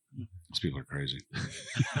 These people are crazy.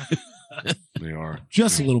 They are.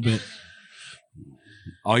 Just a little bit.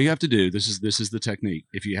 All you have to do, this is the technique.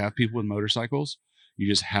 If you have people with motorcycles, you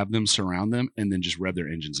just have them surround them and then just rev their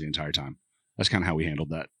engines the entire time. That's kind of how we handled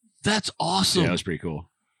that. That's awesome. Yeah, that was pretty cool.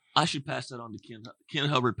 I should pass that on to Ken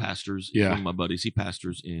Hubbard pastors. Yeah. One of my buddies. He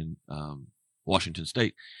pastors in Washington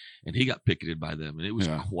State, and he got picketed by them, and it was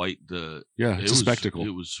quite the it's a spectacle.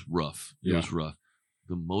 It was rough. It was rough.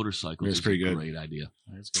 The motorcycle is pretty good. Great idea.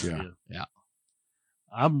 That's good. Yeah.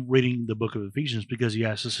 I'm reading the book of Ephesians because you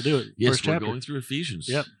asked us to do it. Yes, First chapter. Going through Ephesians.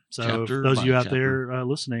 Yep. So chapter those of you out chapter. there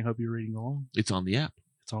listening, hope you're reading along. It's on the app.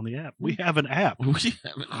 It's on the app. We have an app. We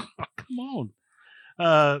have an app. Come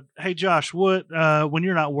on. Hey, Josh, what when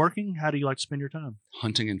you're not working, how do you like to spend your time?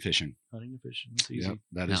 Hunting and fishing. Hunting and fishing. That's easy. Yep,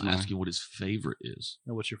 that now is ask him what his favorite is.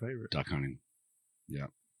 Now, what's your favorite? Duck hunting. Yeah.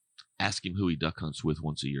 Ask him who he duck hunts with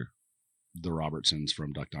once a year. The Robertsons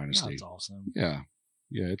from Duck Dynasty. That's awesome. Yeah.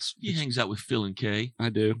 Yeah, he hangs out with Phil and Kay. I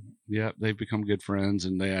do. Yeah, they've become good friends,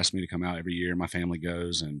 and they ask me to come out every year. My family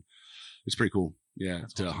goes, and it's pretty cool. Yeah,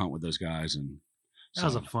 That's to awesome. Hunt with those guys, and that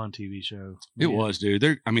was a fun TV show. It was, dude.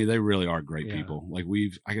 They really are great Yeah. people.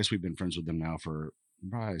 I guess we've been friends with them now for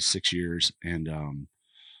probably 6 years, and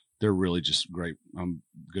they're really just great. I'm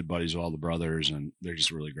good buddies with all the brothers, and they're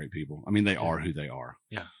just really great people. I mean, they are who they are.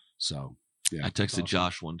 Yeah. So, yeah. I texted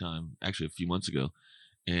Josh one time, actually a few months ago,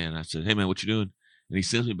 and I said, "Hey man, what you doing?" And he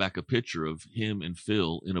sends me back a picture of him and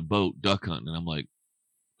Phil in a boat duck hunting, and I'm like,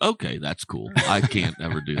 "Okay, that's cool. I can't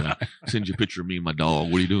ever do that." Send you a picture of me and my dog.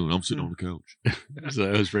 What are you doing? I'm sitting on the couch.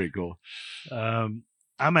 So it was pretty cool. I'm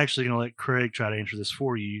actually going to let Craig try to answer this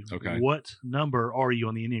for you. Okay. What number are you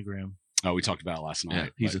on the Enneagram? Oh, we talked about it last night. Yeah,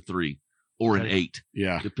 he's a 3 or an Okay. 8,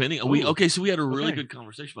 yeah. depending. Ooh. So we had a really Okay. good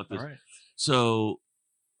conversation about this. All right. So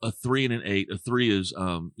a 3 and an 8. A 3 is,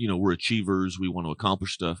 we're achievers. We want to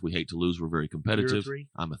accomplish stuff. We hate to lose. We're very competitive. You're a 3?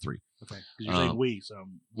 I'm a 3. Okay. Because you're saying we, so.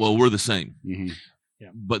 Well, we're the same. Mm-hmm. Yeah.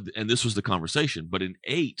 And this was the conversation. But in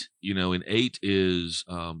 8, an 8 is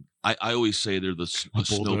I always say they're the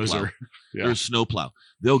snowplow. bulldozer. Yeah. They're a snowplow.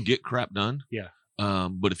 They'll get crap done. Yeah.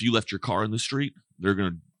 But if you left your car in the street, they're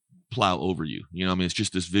going to plow over you. You know, I mean, it's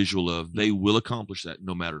just this visual of they will accomplish that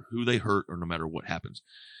no matter who they hurt or no matter what happens.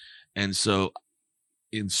 And so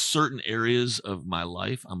in certain areas of my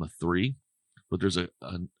life, I'm a 3, but there's a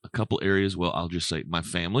couple areas. Well, I'll just say my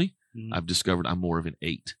family, I've discovered I'm more of an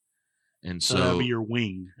 8. And So so that'll be your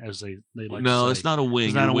wing, as they like. no, to it's say. not a wing.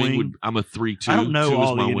 It's not Your a wing? would, I'm a 3-2. I don't know 2 is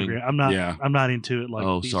all the my wing. Enneagram. I'm not. Yeah. I'm not into it. Like.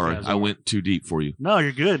 Oh, these sorry. guys I are. went too deep for you. No,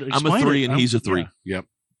 you're good. I'm a Explain 3 it. and he's a 3. Yeah. Yep.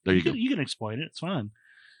 There you go. You can explain it. It's fine.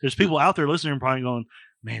 There's people out there listening probably going,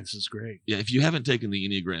 "Man, this is great." Yeah, if you haven't taken the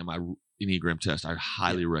Enneagram test, I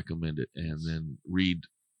highly recommend it. And then read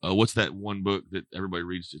what's that one book that everybody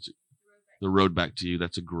reads? It's The Road Back to You.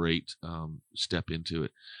 That's a great step into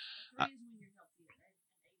it.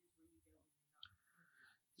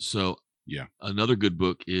 So Yeah. another good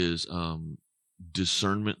book is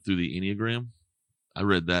Discernment Through the Enneagram. I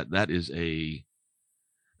read that. That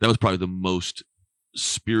was probably the most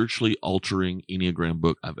spiritually altering Enneagram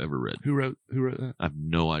book I've ever read. Who wrote that? I have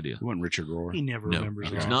no idea. It wasn't Richard Rohr. He never No,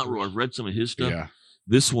 remembers. it's all. not Rohr. I've read some of his stuff. Yeah.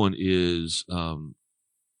 This one is,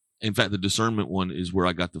 in fact, the discernment one is where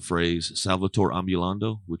I got the phrase Salvator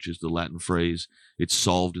ambulando, which is the Latin phrase. It's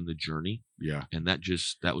solved in the journey. Yeah. And that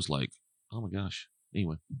was like, oh my gosh.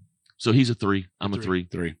 Anyway, so he's a 3. I'm a 3.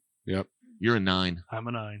 3. Yep. You're a 9. I'm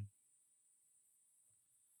a 9.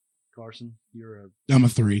 Carson, you're I'm a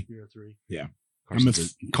 3. a 3.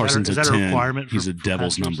 Carson's Is a that a 10. requirement He's for a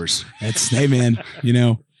devil's pastors? numbers. That's hey man.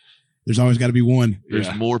 There's always got to be one. There's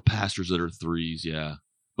Yeah. more pastors that are 3s, yeah.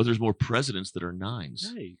 But there's more presidents that are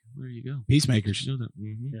 9s. Hey, There you go. Peacemakers. Did you know that?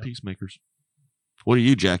 Mm-hmm. Yeah. Peacemakers. What are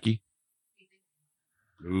you, Jackie?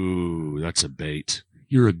 Ooh, that's a bait.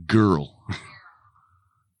 You're a girl.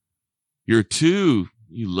 You're a 2.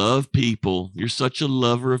 You love people. You're such a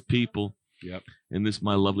lover of people. Yep. And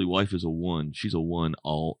my lovely wife is a 1. She's a 1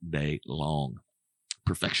 all day long.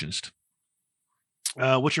 Perfectionist.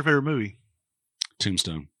 what's your favorite movie?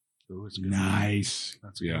 Tombstone. Oh, it's a good Nice. movie.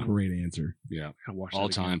 That's a Yeah. good movie. Great answer. Yeah. I watched that All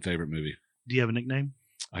again. time favorite movie. Do you have a nickname?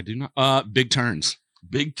 I do not. Big Turns.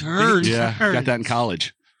 Big turns. Yeah. Got that in Turns.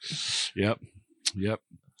 college. Yep.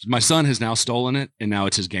 My son has now stolen it, and now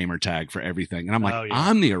it's his gamer tag for everything. And I'm like, Oh, yeah.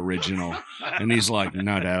 I'm the original. And he's like,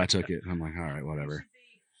 no, Dad, I took it. And I'm like, all right, whatever.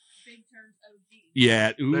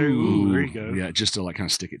 Yeah. Ooh. There you go. Yeah, just to like kind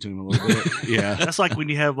of stick it to him a little bit. Yeah. That's like when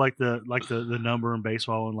you have like the number in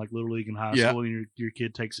baseball and like little league and high Yeah. school, and your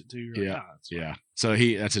kid takes it too. You're like, Yeah. it's fine. Yeah. So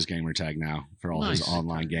that's his gamer tag now for all his Nice.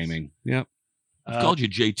 online gaming. Yep. I've called you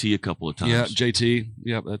JT a couple of times. Yeah, JT.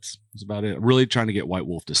 Yep, that's about it. Really trying to get White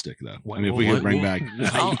Wolf to stick though. White I mean, if we Wolf. could bring White back.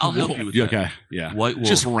 Wolf. I'll help you with Yeah, that. okay. Yeah. White Wolf.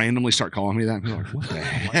 Just randomly start calling me that. And be like, what the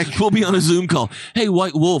heck? Heck, we'll be on a Zoom call. Hey,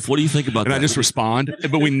 White Wolf, what do you think about And that? I just respond,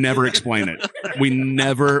 but we never explain it. We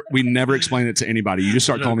never explain it to anybody. You just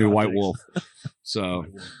start No calling me White context. Wolf. So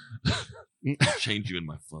change you in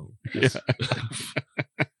my phone.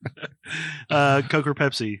 Coke or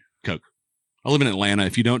Pepsi? I live in Atlanta.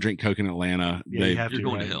 If you don't drink Coke in Atlanta, Yeah, you have You're to.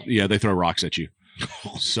 going right? to hell. yeah, they throw rocks at you.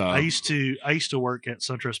 So I used to work at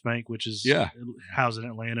SunTrust Bank, which is Yeah. housed in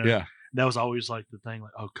Atlanta. yeah. That was always like the thing,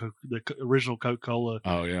 like original Coca-Cola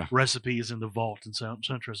Oh yeah. recipe is in the vault in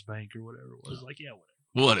SunTrust Bank or whatever it was. Like, yeah,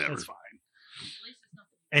 Whatever. that's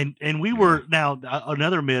fine. And we were now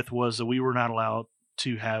another myth was that we were not allowed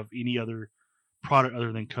to have any other product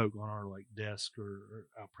other than Coke on our like desk or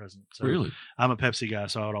out present. So Really? I'm a Pepsi guy,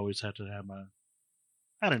 so I would always have to have my.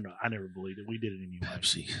 I don't know. I never believed it. We did it anyway.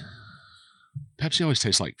 Pepsi always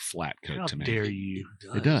tastes like flat Coke How to me. dare you?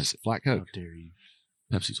 It does. Flat How Coke. dare you?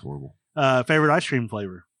 Pepsi's horrible. Favorite ice cream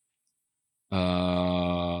flavor?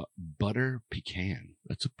 Butter pecan.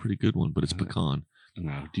 That's a pretty good one, but it's Uh, pecan.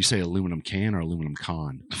 No. Do you say aluminum can or aluminum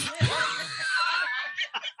con?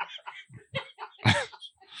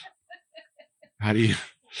 How do you?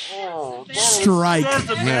 Strike That's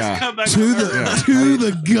the best Yeah. comeback to I've the ever heard. to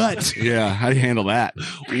the gut. Yeah. How do you handle that?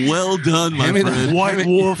 Well done, my Hand me that friend. White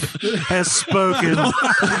Wolf has spoken.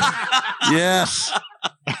 Yes.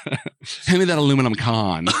 Hand me that aluminum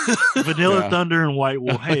con. Vanilla Yeah. Thunder and White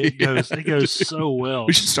Wolf. Hey, it goes so well.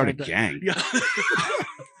 We should start a gang. Yeah.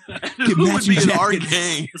 Who would be in matching our jackets.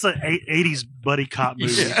 gang? It's like 80s buddy cop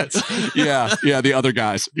movie. Yes. Yeah. The other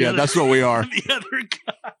guys. The Yeah. other- That's what we are. The other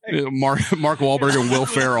guy. Mark Wahlberg and Will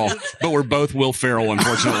Ferrell, but we're both Will Ferrell,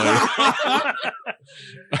 unfortunately.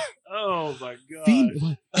 Oh my god.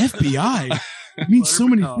 Fiend- FBI means so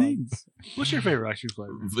many Butter pecan. things. What's your favorite ice cream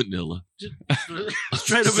flavor? Vanilla.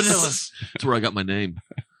 Straight up vanilla. That's where I got my name.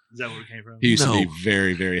 Is that where it came from? He used to be No.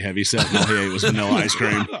 very, very heavy set, and all he ate was vanilla ice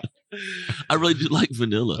cream. I really do like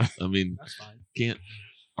vanilla. I mean, That's fine. can't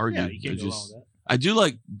argue. Yeah, you can't It's go wrong just- with that. I do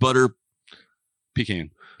like butter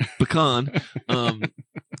Pecan. pecan,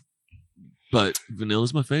 but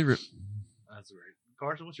vanilla's my favorite. That's right.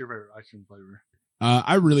 Carson, what's your favorite ice cream flavor?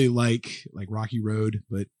 I really like Rocky Road,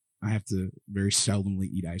 but I have to very seldomly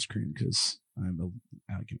eat ice cream because I have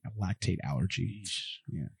a lactate allergy.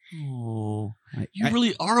 Yeah. Oh, I you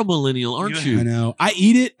really are a millennial, aren't You- I you? know. I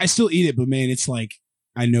eat it. I still eat it, but man, it's like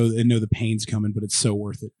I know the pain's coming, but it's so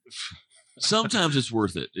worth it. Sometimes it's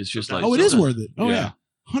worth it. It's just like Oh, it is sometimes- worth it. Oh yeah,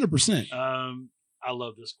 100%. I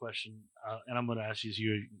love this question, and I'm going to ask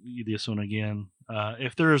you this one again.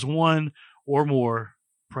 If there is one or more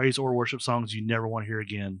praise or worship songs you never want to hear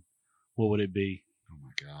again, what would it be? Oh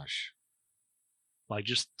my gosh. Like,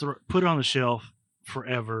 just put it on the shelf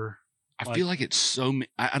forever. I feel like it's so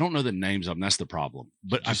I don't know the names of them. That's the problem.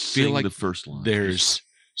 But Just I feel sing like the first line. there's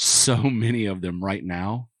so many of them right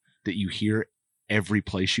now that you hear every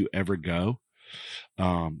place you ever go,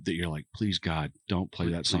 that you're like, please God, don't play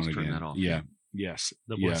that song Please turn again. that off. Yeah. Yes.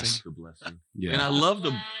 The yes. blessing. the blessing. Yeah. And I love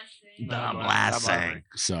the blessing.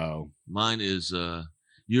 So. mine is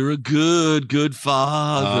you're a good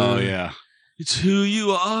father. Oh yeah. It's who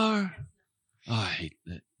you are. Oh, I hate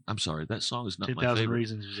that. I'm sorry. That song is not my 10,000 favorite.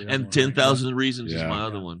 Reasons. was the other And one, 10,000 Reasons is Yeah. my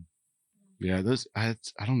other one. Yeah. Those. I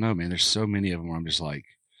don't know, man. There's so many of them where I'm just like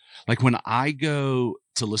when I go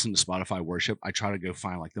to listen to Spotify worship, I try to go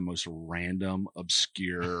find like the most random,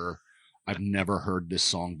 obscure. I've never heard this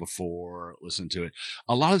song before. Listen to it.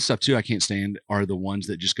 A lot of the stuff too I can't stand are the ones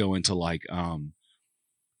that just go into like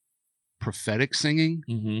prophetic singing,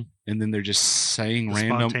 Mm-hmm. and then they're just saying The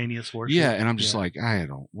random. spontaneous worship. Yeah, and I'm just Yeah. like,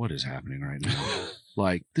 what is happening right now?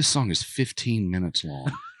 Like this song is 15 minutes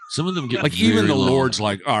long. Some of them get Like even very the long. Lord's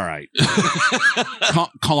like, all right,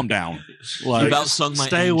 calm down. You Like about sung my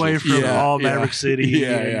Stay away angels. from Yeah, all yeah. Maverick City.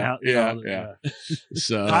 Yeah, and yeah, how- you know, yeah.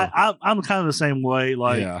 so I'm kind of the same way.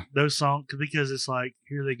 Like Yeah. those songs, because it's like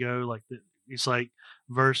here they go. Like it's like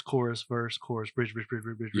verse, chorus, bridge, bridge,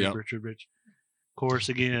 Yep. bridge, chorus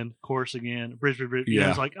again, bridge. You know, Yeah.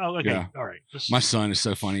 it's like, oh, okay, Yeah. all right. my son is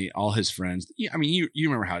so funny. All his friends. Yeah, I mean, you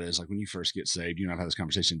remember how it is. Like when you first get saved, you know, I've had this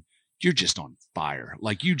conversation. You're just on fire.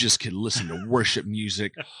 Like you just could listen to worship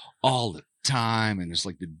music all the time, and it's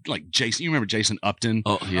like Jason. You remember Jason Upton?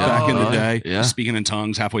 Oh yeah. Back in the Oh, day, Yeah. speaking in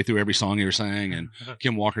tongues halfway through every song you were saying, and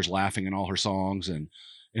Kim Walker's laughing in all her songs, and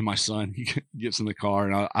my son he gets in the car,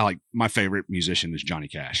 and I like my favorite musician is Johnny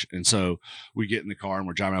Cash, and so we get in the car and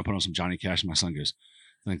we're driving. I put on some Johnny Cash, and my son goes,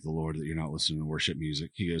 "Thank the Lord that you're not listening to worship music."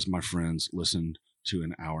 He goes, "My friends listened to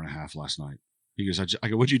an hour and a half last night." He goes, I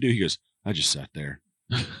go, "What'd you do?" He goes, "I just sat there."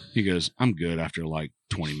 He goes, "I'm good after like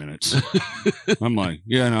 20 minutes." I'm like,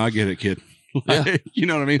 "Yeah, no, I get it, kid." Like, you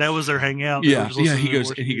know what I mean? That was their hangout. They Yeah, were just yeah. listening He to goes,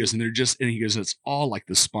 worship and he goes, music. and he goes, it's all like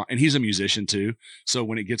the spot. And he's a musician too, so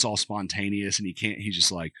when it gets all spontaneous and he's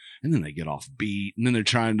just like, and then they get off beat, and then they're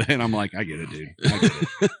trying to, and I'm like, I get it, dude. I get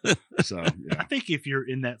it. So I yeah, think if you're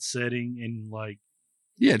in that setting and like,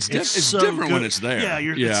 yeah, it's so different when good. it's there. Yeah,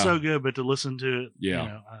 it's so good, but to listen to it, Yeah. you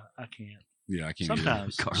know, I can't. yeah, I can't. do it.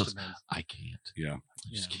 Sometimes, Carlos. just depends. I can't. Yeah, I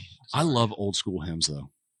just Yeah. can't. I love old school hymns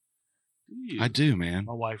though. Do you? I do, man.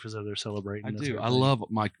 My wife is over there celebrating. I That's do. her I thing. love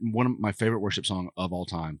one of my favorite worship song of all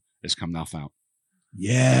time is "Come Thou Fount."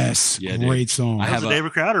 Yes, Yeah, dude. great song. I That have was a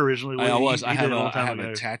David Crowder originally. I was. He I did have, it a long I time have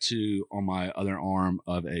ago. a tattoo on my other arm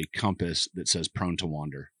of a compass that says "Prone to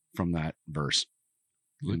Wander" from that verse.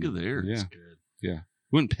 Look at there. Yeah, Good.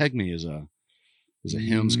 wouldn't peg me as a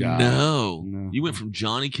hymns guy. No. No. You went from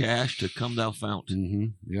Johnny Cash to Come Thou Fount. Mm-hmm.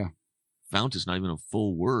 Yeah, Fount is not even a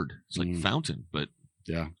full word. It's like Mm. fountain, but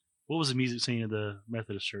yeah. What was the music scene of the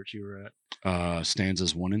Methodist church you were at?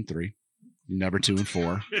 Stanzas 1 and 3, never 2 and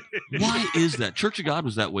 4. why is that? Church of God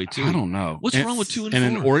was that way too. I don't know. What's And- wrong with 2 and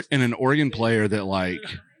and 4? an organ player that like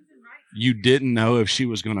you didn't know if she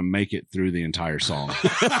was going to make it through the entire song.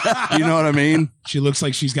 You know what I mean? She looks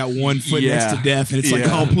like she's got one foot Yeah. next to death, and it's like,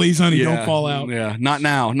 Yeah. oh, please, honey, Yeah. don't fall out. Yeah, not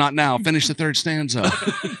now, not now. Finish the third stanza.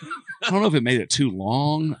 I don't know if it made it too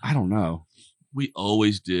long. I don't know. We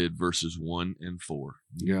always did verses 1 and 4.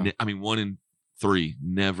 Yeah. I mean 1 and 3,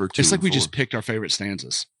 never 2. It's like and we 4. just picked our favorite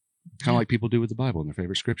stanzas, kind of like people do with the Bible and their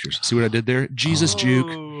favorite scriptures. See what I did there? Jesus juke.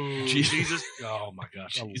 Oh, Jesus. Oh my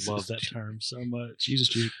gosh. I Jesus love that juke. term so much. Jesus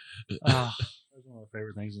juke. Ah, that's one of my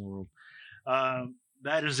favorite things in the world.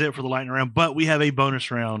 That is it for the lightning round, but we have a bonus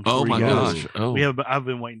round. Oh for my you guys. gosh. Oh. We have. I've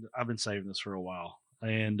been waiting. I've been saving this for a while,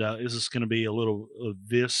 and this is going to be a little of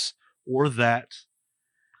this or that.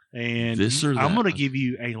 And This or I'm that. going to give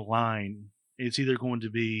you a line. It's either going to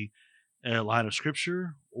be a line of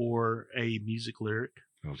scripture or a music lyric.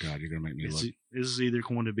 Oh God, you're gonna make me look. This is either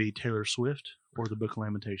going to be Taylor Swift or the Book of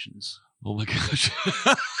Lamentations. Oh my gosh.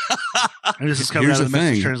 And this is coming Here's out of the the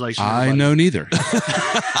Message thing. translation. I everybody. know neither.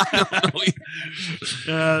 There's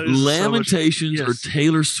so much- Lamentations or yes.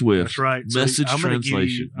 Taylor Swift. That's right. So Message I'm gonna give you-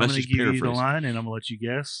 translation. I'm going to Message give you the paraphrase. line, and I'm going to let you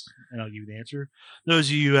guess, and I'll give you the answer. Those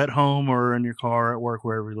of you at home or in your car, at work,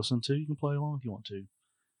 wherever you listen to, you can play along if you want to.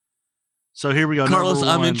 So here we go. Carlos,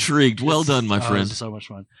 Number I'm one. intrigued. Well It's- done, my oh, friend. this is so much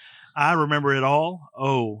fun. I remember it all.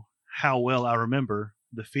 Oh, how well I remember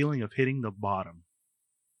the feeling of hitting the bottom.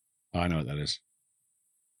 Oh, I know what that is.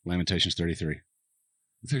 Lamentations 33.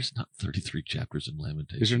 There's not 33 chapters in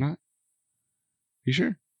Lamentations. Is there not? You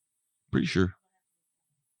sure? Pretty sure.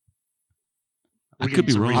 I We're could be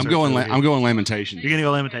getting some wrong. research I'm going. over here. I'm going Lamentations. You're going to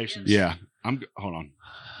go Lamentations. Yeah. Hold on.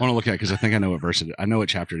 I want to look at it because I think I know what verse it is. I know what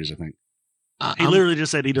chapter it is. I think. He literally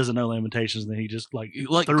just said he doesn't know Lamentations, and then he just like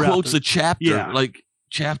threw out quotes the- a chapter, Yeah.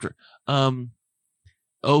 chapter.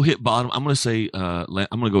 Hit bottom. I'm going to say. I'm going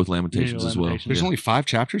to go with Lamentations as well. Lamentations. There's Yeah. only 5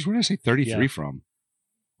 chapters. Where did I say 33 Yeah. from?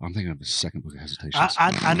 I'm thinking of the second book of Hesitations.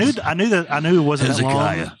 I knew it wasn't that long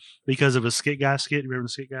Hezekiah. because of a skit guy skit. Remember the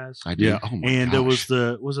skit guys? I do. Yeah. Oh my And gosh.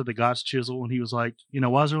 there was it the God's Chisel, and he was like,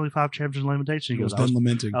 why is there only 5 chapters in Lamentation? He He was goes, I was, done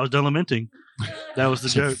lamenting. I was done lamenting. That was the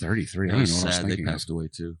I said joke. 33. I That don't was even know what I was sad. They thinking of. passed away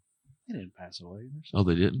too. He didn't pass away. They're Oh,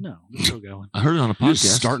 they didn't. no, they're still going. I heard it on a You're podcast.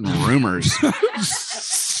 just starting rumors.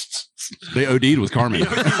 They OD'd with Carmen.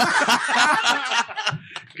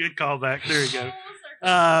 Good callback. There you go.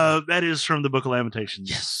 That is from the Book of Lamentations.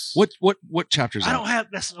 Yes. What chapter is I that? don't have.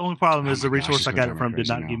 That's the only problem Oh is my the gosh, resource it's I gonna got it drive from me did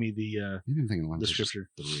not crazy give now. me the. You've been thinking of Lamentations scripture.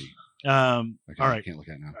 3. Okay, I all right. can't look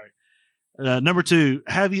at it now. Number 2.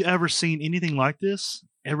 Have you ever seen anything like this?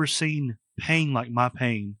 Ever seen pain like my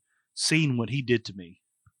pain? Seen what he did to me?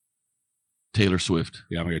 Taylor Swift.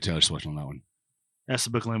 Yeah, I'm gonna go Taylor Swift on that one. That's the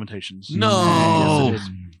Book of Lamentations. No. Yes, it is.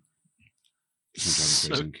 It's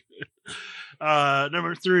gonna drive me So- crazy.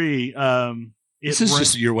 Number 3. This is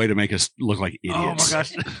just your way to make us look like Oh my idiots.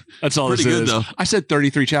 gosh! That's all Pretty this good is. though. I said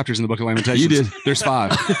 33 chapters in the Book of Lamentations. You did. There's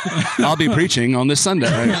 5. I'll be preaching on this Sunday.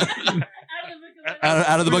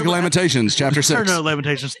 Out of the Book of Lamentations, chapter 6. Turn to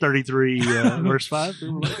Lamentations 33, verse 5.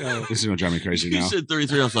 Oh. This is going to drive me crazy You now. said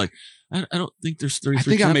 33. I was like, I don't think there's 33. I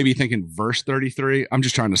think I chapters. may be thinking verse 33. I'm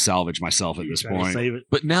just trying to salvage myself at this Trying to point. save it.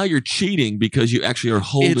 But now you're cheating because you actually are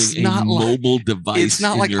holding It's a not like- mobile device. It's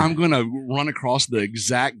not in like your- I'm going to run across the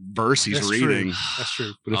exact verse he's That's reading. True. That's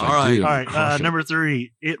true. But if All I right. do, All I'm right. crush it. Number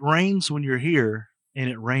 3. It rains when you're here, and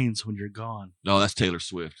it rains when you're gone. No, that's Taylor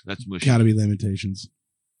Swift. That's mushy. Gotta be lamentations.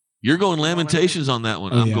 You're going Lamentations on that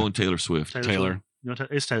one. Oh, I'm yeah. going Taylor Swift. Taylor. Swift.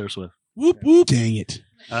 It's Taylor Swift. Whoop whoop. Dang it.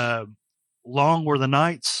 Long were the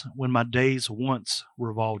nights when my days once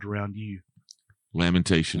revolved around you.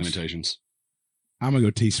 Lamentations. Lamentations. I'm gonna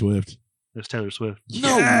go T Swift. It's Taylor Swift.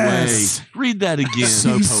 No Yes. way. Read that again. So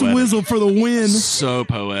poetic. Swizzle for the win. So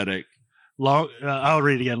poetic. Long. I'll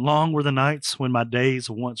read it again. Long were the nights when my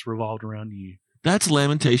days once revolved around you. That's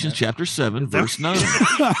Lamentations chapter 7, Is that- verse 9.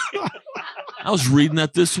 I was reading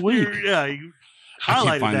that this week. Yeah, you I highlighted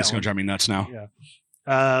can't find that this. It's going one. to drive me nuts now.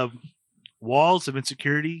 Yeah. Walls of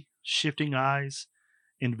insecurity, shifting eyes,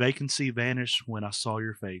 and vacancy vanished when I saw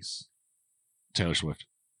your face. Taylor Swift.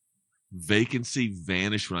 Vacancy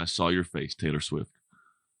vanished when I saw your face, Taylor Swift.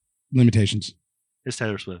 Limitations. It's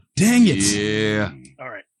Taylor Swift. Dang it. Yeah. All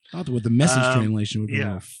right. I thought what the message Um, translation would be.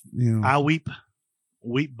 yeah. You know. I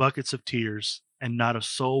weep buckets of tears, and not a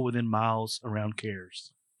soul within miles around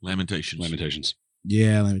cares. Lamentations. Lamentations.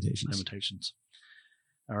 Yeah, limitations. Limitations.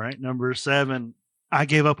 All right. Number 7. I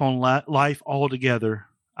gave up on life altogether.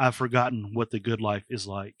 I've forgotten what the good life is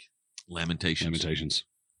like. Lamentations. Lamentations.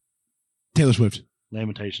 Taylor Swift.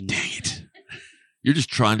 Lamentations. Dang it. You're just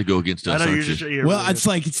trying to go against I us, know aren't you're you? just. You're Well, really- it's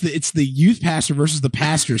like it's the youth pastor versus the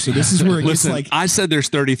pastor. So this is where it gets Listen, like I said there's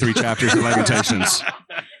 33 chapters of Lamentations.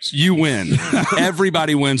 You win.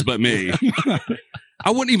 Everybody wins but me.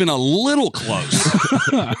 I wasn't even a little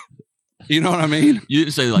close. You know what I mean? You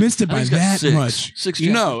didn't say like Missed it by he's got that 6. much. 6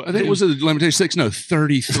 chapters. No, I think it was a Lamentation 6. No,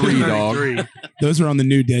 33, dog. 33. those are on the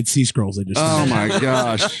new Dead Sea Scrolls. They just Oh my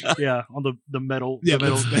gosh. Yeah, on the metal. Yeah, the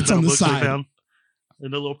metal, that's on the books they side. found.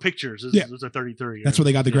 And the little pictures. Yeah. Those are 33. That's where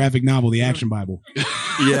they got the Yeah. graphic novel, the Action Bible.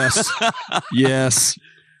 Yes. Yes.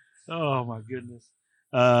 Oh my goodness.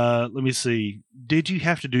 Let me see. Did you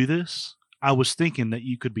have to do this? I was thinking that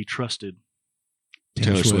you could be trusted.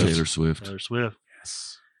 Taylor Swift. Taylor Swift. Taylor Swift.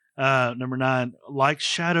 Number 9. Like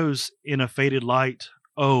shadows in a faded light.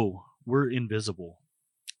 Oh, we're invisible.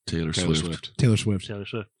 Taylor Taylor Swift. Swift. Taylor Swift. Taylor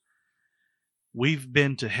Swift. We've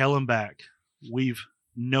been to hell and back. We've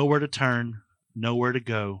nowhere to turn, nowhere to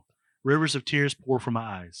go. Rivers of tears pour from my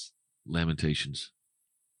eyes. Lamentations.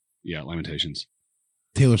 Yeah, Lamentations.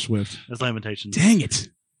 Taylor Swift. That's Lamentations. Dang it.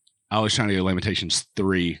 I was trying to go Lamentations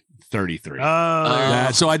 3 33.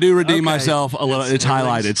 So I do redeem Okay. myself a little. It's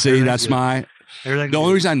highlighted. See, everything's that's good. my. Everything's The only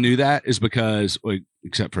good. reason I knew that is because,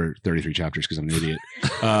 except for 33 chapters, because I'm an idiot.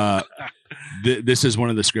 This is one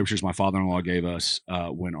of the scriptures my father-in-law gave us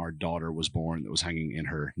when our daughter was born that was hanging in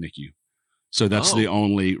her NICU. So that's the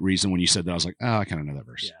only reason when you said that, I was like, oh, I kind of know that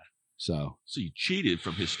verse. Yeah. So you cheated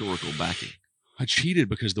from historical backing. I cheated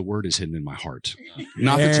because the word is hidden in my heart.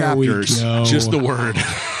 Not the There we chapters, go. just the word.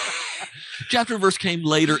 Chapter and verse came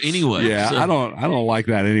later anyway. Yeah, so- I don't like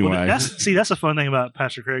that anyway. Well, that's the fun thing about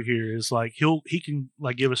Pastor Craig here is like he can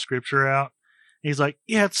like give a scripture out. He's like,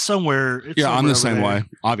 yeah, it's somewhere. It's yeah, I'm somewhere the over same there. way,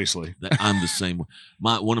 obviously. I'm the same way.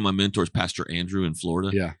 One of my mentors, Pastor Andrew in Florida,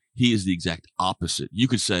 Yeah. he is the exact opposite. You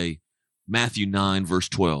could say Matthew 9, verse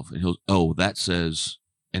 12, and that says,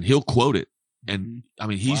 and he'll quote it. And I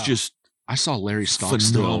mean, he's Wow. just I saw Larry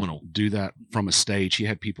Stockstill phenomenal. do that from a stage. He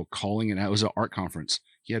had people calling, and it was an art conference.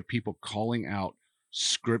 He had people calling out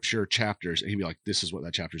scripture chapters, and he'd be like, "This is what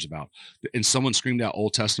that chapter's about." And someone screamed out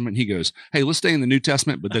Old Testament. And he goes, "Hey, let's stay in the New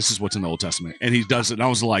Testament, but this is what's in the Old Testament." And he does it, and I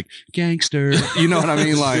was like, "Gangster," you know what I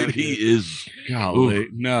mean? Like, he is. golly,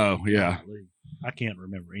 no, yeah. Golly. I can't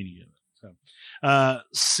remember any of it. So,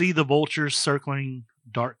 see the vultures circling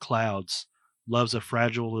dark clouds. Love's a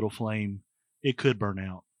fragile little flame. It could burn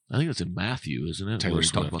out. I think it's in Matthew, isn't it? Taylor Where he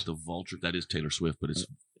talks Swift. about the vulture. That is Taylor Swift, but it's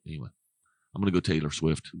anyway. I'm gonna go Taylor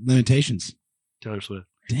Swift. Limitations. Taylor Swift.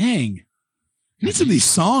 Dang. I need some of these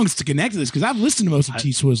songs to connect to this because I've listened to most of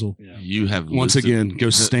T Swizzle. Yeah. You have Once listed- again, go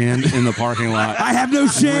stand in the parking lot. I have no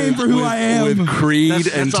shame for who I am. With Creed That's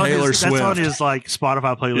and on Taylor his, Swift. That's on his like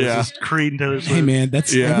Spotify playlist. Yeah. It's Creed and Taylor Swift. Hey man,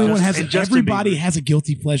 that's Yeah. everyone has And Justin everybody Bieber. has a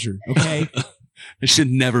guilty pleasure. Okay. It should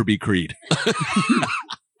never be Creed.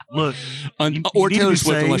 Look, Or you need to Taylor be Swift,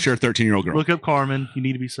 saved. unless you're a 13-year-old girl. look up Carmen. You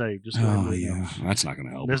need to be saved. Just so Oh, everybody yeah. knows. That's not going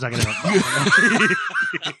to help. That's not going to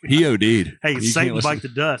help. He OD'd. Hey, You can't Satan listen- bite the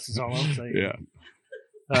dust is all I'm saying.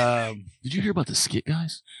 Yeah. Did you hear about the skit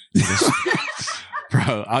guys?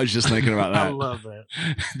 Bro, I was just thinking about I that. love that.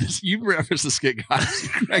 You referenced the skit guys.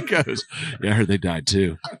 That goes, yeah, I heard they died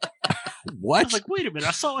too. I What? was like, wait a minute.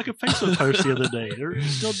 I saw like a Facebook post the other day. They're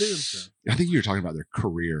still doing stuff. I think you were talking about their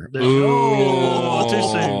career. Oh, too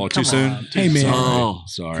soon. Too Come soon? on. Hey, man. Oh,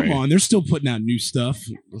 Sorry. Come on, they're still putting out new stuff.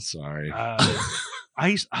 Sorry. I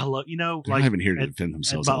love, They're not like even here to at- defend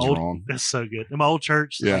themselves. my That was old- wrong. that's so good. In my old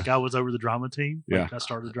church, Yeah. like I was over the drama team. Like, Yeah. I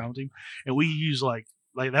started the drama team, and we used like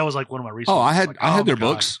that was like one of my resources. Oh, I had Like, I oh had their my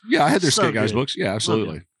God. books. Yeah, I had their So skit guys good. books. Yeah,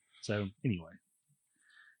 absolutely. So anyway,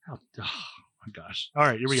 oh my gosh! All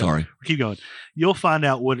right, here we go. sorry. Keep going. You'll find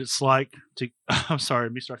out what it's like to. I'm sorry.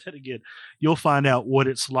 Let me start that again. You'll find out what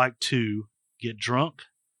it's like to get drunk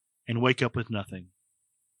and wake up with nothing.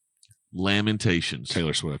 Lamentations.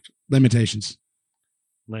 Taylor Swift. Limitations.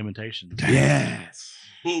 Lamentations. Yes.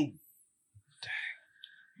 Boom.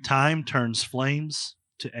 Time turns flames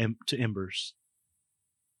to embers.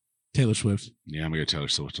 Taylor Swift. Yeah, I'm gonna go Taylor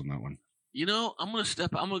Swift on that one. You know, I'm gonna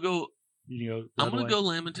go. You go. I'm gonna go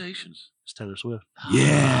Lamentations. It's Taylor Swift.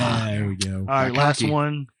 Yeah. There we go. All right, Got last cocky.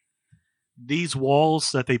 one. These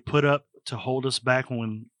walls that they put up to hold us back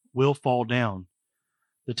when will fall down.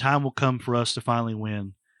 The time will come for us to finally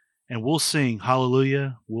win, and we'll sing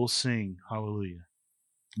hallelujah. We'll sing hallelujah.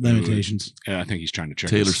 Limitations. Yeah, I think he's trying to trick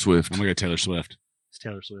Taylor us. Swift. I'm gonna go Taylor Swift. It's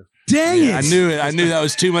Taylor Swift. Dang Yeah, it. I knew it. I knew that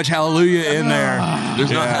was too much hallelujah in there. Ah. There's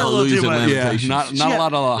not Yeah. hallelujahs and Yeah, lamentations. not Yeah, a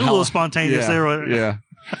lot of A little spontaneous yeah, there. yeah.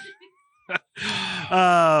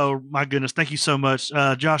 Oh my goodness! Thank you so much,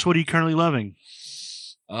 Josh. What are you currently loving?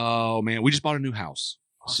 Oh man, we just bought a new house.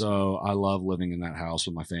 So I love living in that house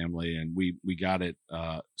with my family, and we got it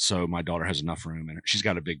so my daughter has enough room, and she's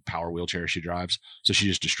got a big power wheelchair she drives, so she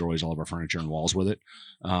just destroys all of our furniture and walls with it.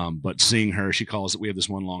 But seeing her, she calls it. We have this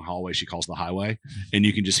one long hallway she calls the highway, and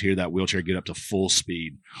you can just hear that wheelchair get up to full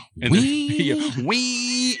speed, and then, yeah,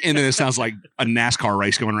 whee, and then it sounds like a NASCAR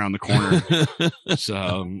race going around the corner.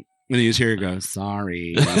 So and you just hear it go,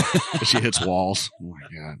 "Sorry," she hits walls. Oh my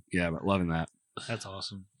god, yeah, but loving that. That's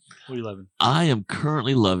awesome. What are you loving? I am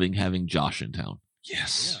currently loving having Josh in town.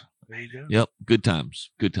 Yes. There you go. Yep. Good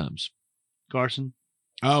times. Good times. Carson.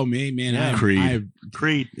 Oh man, Yeah. Creed.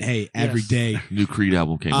 Creed. Hey, every Yes. day. New Creed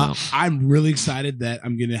album came out. I'm really excited that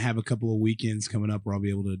I'm gonna have a couple of weekends coming up where I'll be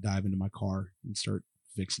able to dive into my car and start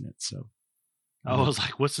fixing it. So I was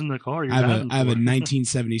like, "What's in the car?" You're I have a driving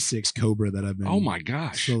 1976 Cobra that I've been Oh my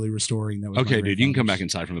gosh. slowly restoring. That was my Okay, dude, you can come back grandfather's.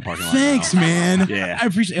 inside from the parking lot. Thanks, now. man. Yeah. I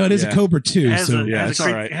appreciate. Oh, it is Yeah. a Cobra too. It has So a, yeah, has it's a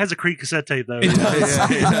Creed, all right. It has a Creed cassette tape though. It does.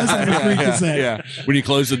 It does have a Creed cassette. Yeah. When you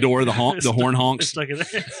close the door, the It's horn It's honks. stuck in there.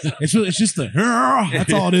 it's just the.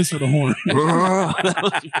 That's all it is for the horn.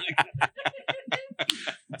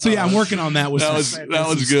 So yeah, I'm working on that. With That some-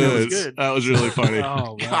 was some good. skills. That was really funny. Oh,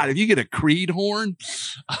 wow. God, if you get a Creed horn,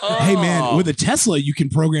 Hey man, oh. with a Tesla, you can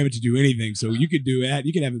program it to do anything. So you could do that.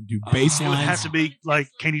 You could have it do bass It would lines. have to be like,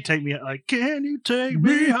 can you take me? Like, can you take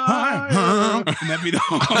me higher? And that'd be the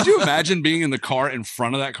Could you imagine being in the car in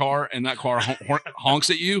front of that car and that car honks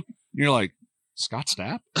at you and you're like, Scott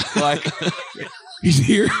Stapp? Like, he's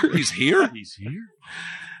here. he's here? He's here.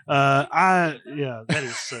 Yeah, that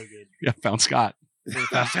is so good. Yeah, found Scott.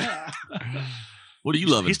 What are you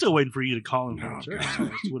loving? He's still waiting for you to call him Oh, from church.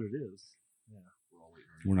 God. That's what it is.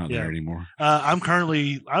 We're not Yeah. there anymore. I'm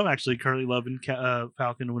actually currently loving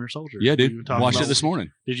Falcon and Winter Soldier. Yeah, We dude. were talking Watched about- it this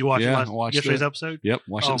morning. Did you watch Yeah, it I watched yesterday's it. episode? Yep,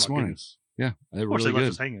 watched Oh, it this my morning. goodness. Yeah, they're Of course, really they left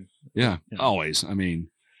good. us hanging. Yeah, Yeah. always. I mean,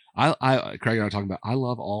 I Craig and I were talking about. I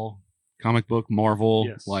love all comic book, Marvel.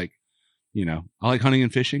 Yes. Like, I like hunting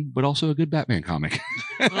and fishing, but also a good Batman comic.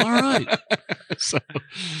 All right. So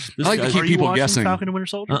This I like to guy's- keep Are you people watching guessing. Falcon and Winter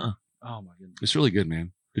Soldier? Uh-uh. Oh my goodness. It's really good,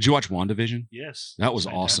 man. Did you watch WandaVision? Yes. That was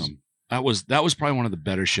Fantastic. awesome. That was probably one of the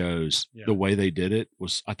better shows. Yeah. The way they did it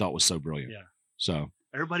I thought was so brilliant. Yeah. So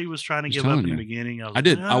Everybody was trying to Just give up in telling the you. beginning. I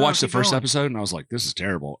did. like, I "No, watched the keep first going." episode and I was like, this is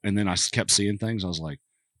terrible. And then I kept seeing things. I was like,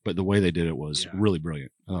 but the way they did it was Yeah. really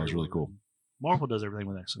brilliant. I thought it was really cool. Marvel does everything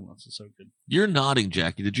with excellence. It's so good. You're nodding,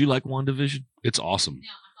 Jackie. Did you like WandaVision? It's awesome.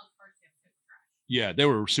 Yeah, they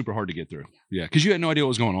were super hard to get through. Yeah, because you had no idea what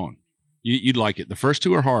was going on. You'd like it. The first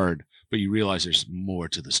two are hard, but you realize there's more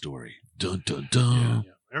to the story. Dun dun dun.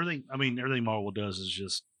 Yeah. Everything Marvel does is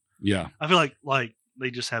just. Yeah. I feel like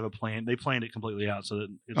they just have a plan. They planned it completely out so that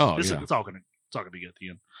it's all gonna be good at the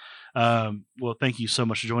end. Well, thank you so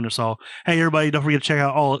much for joining us all. Hey, everybody! Don't forget to check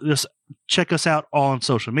out all of this. Check us out all on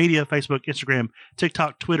social media: Facebook, Instagram,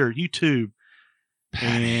 TikTok, Twitter, YouTube,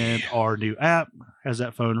 and our new app. As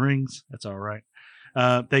that phone rings, that's all right.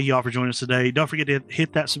 Thank you all for joining us today. Don't forget to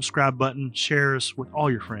hit that subscribe button. Share us with all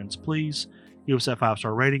your friends, please. Give us that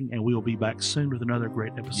 5-star rating, and we will be back soon with another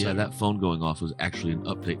great episode. Yeah, that phone going off was actually an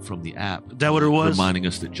update from the app. Is that what it was? Reminding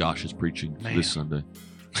us that Josh is preaching Man. this Sunday.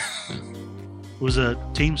 It was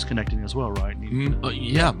Teams connecting as well, right?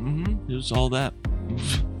 Yeah, it was all that.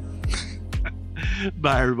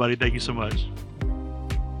 Bye, everybody. Thank you so much.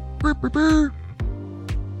 Brr, brr, brr.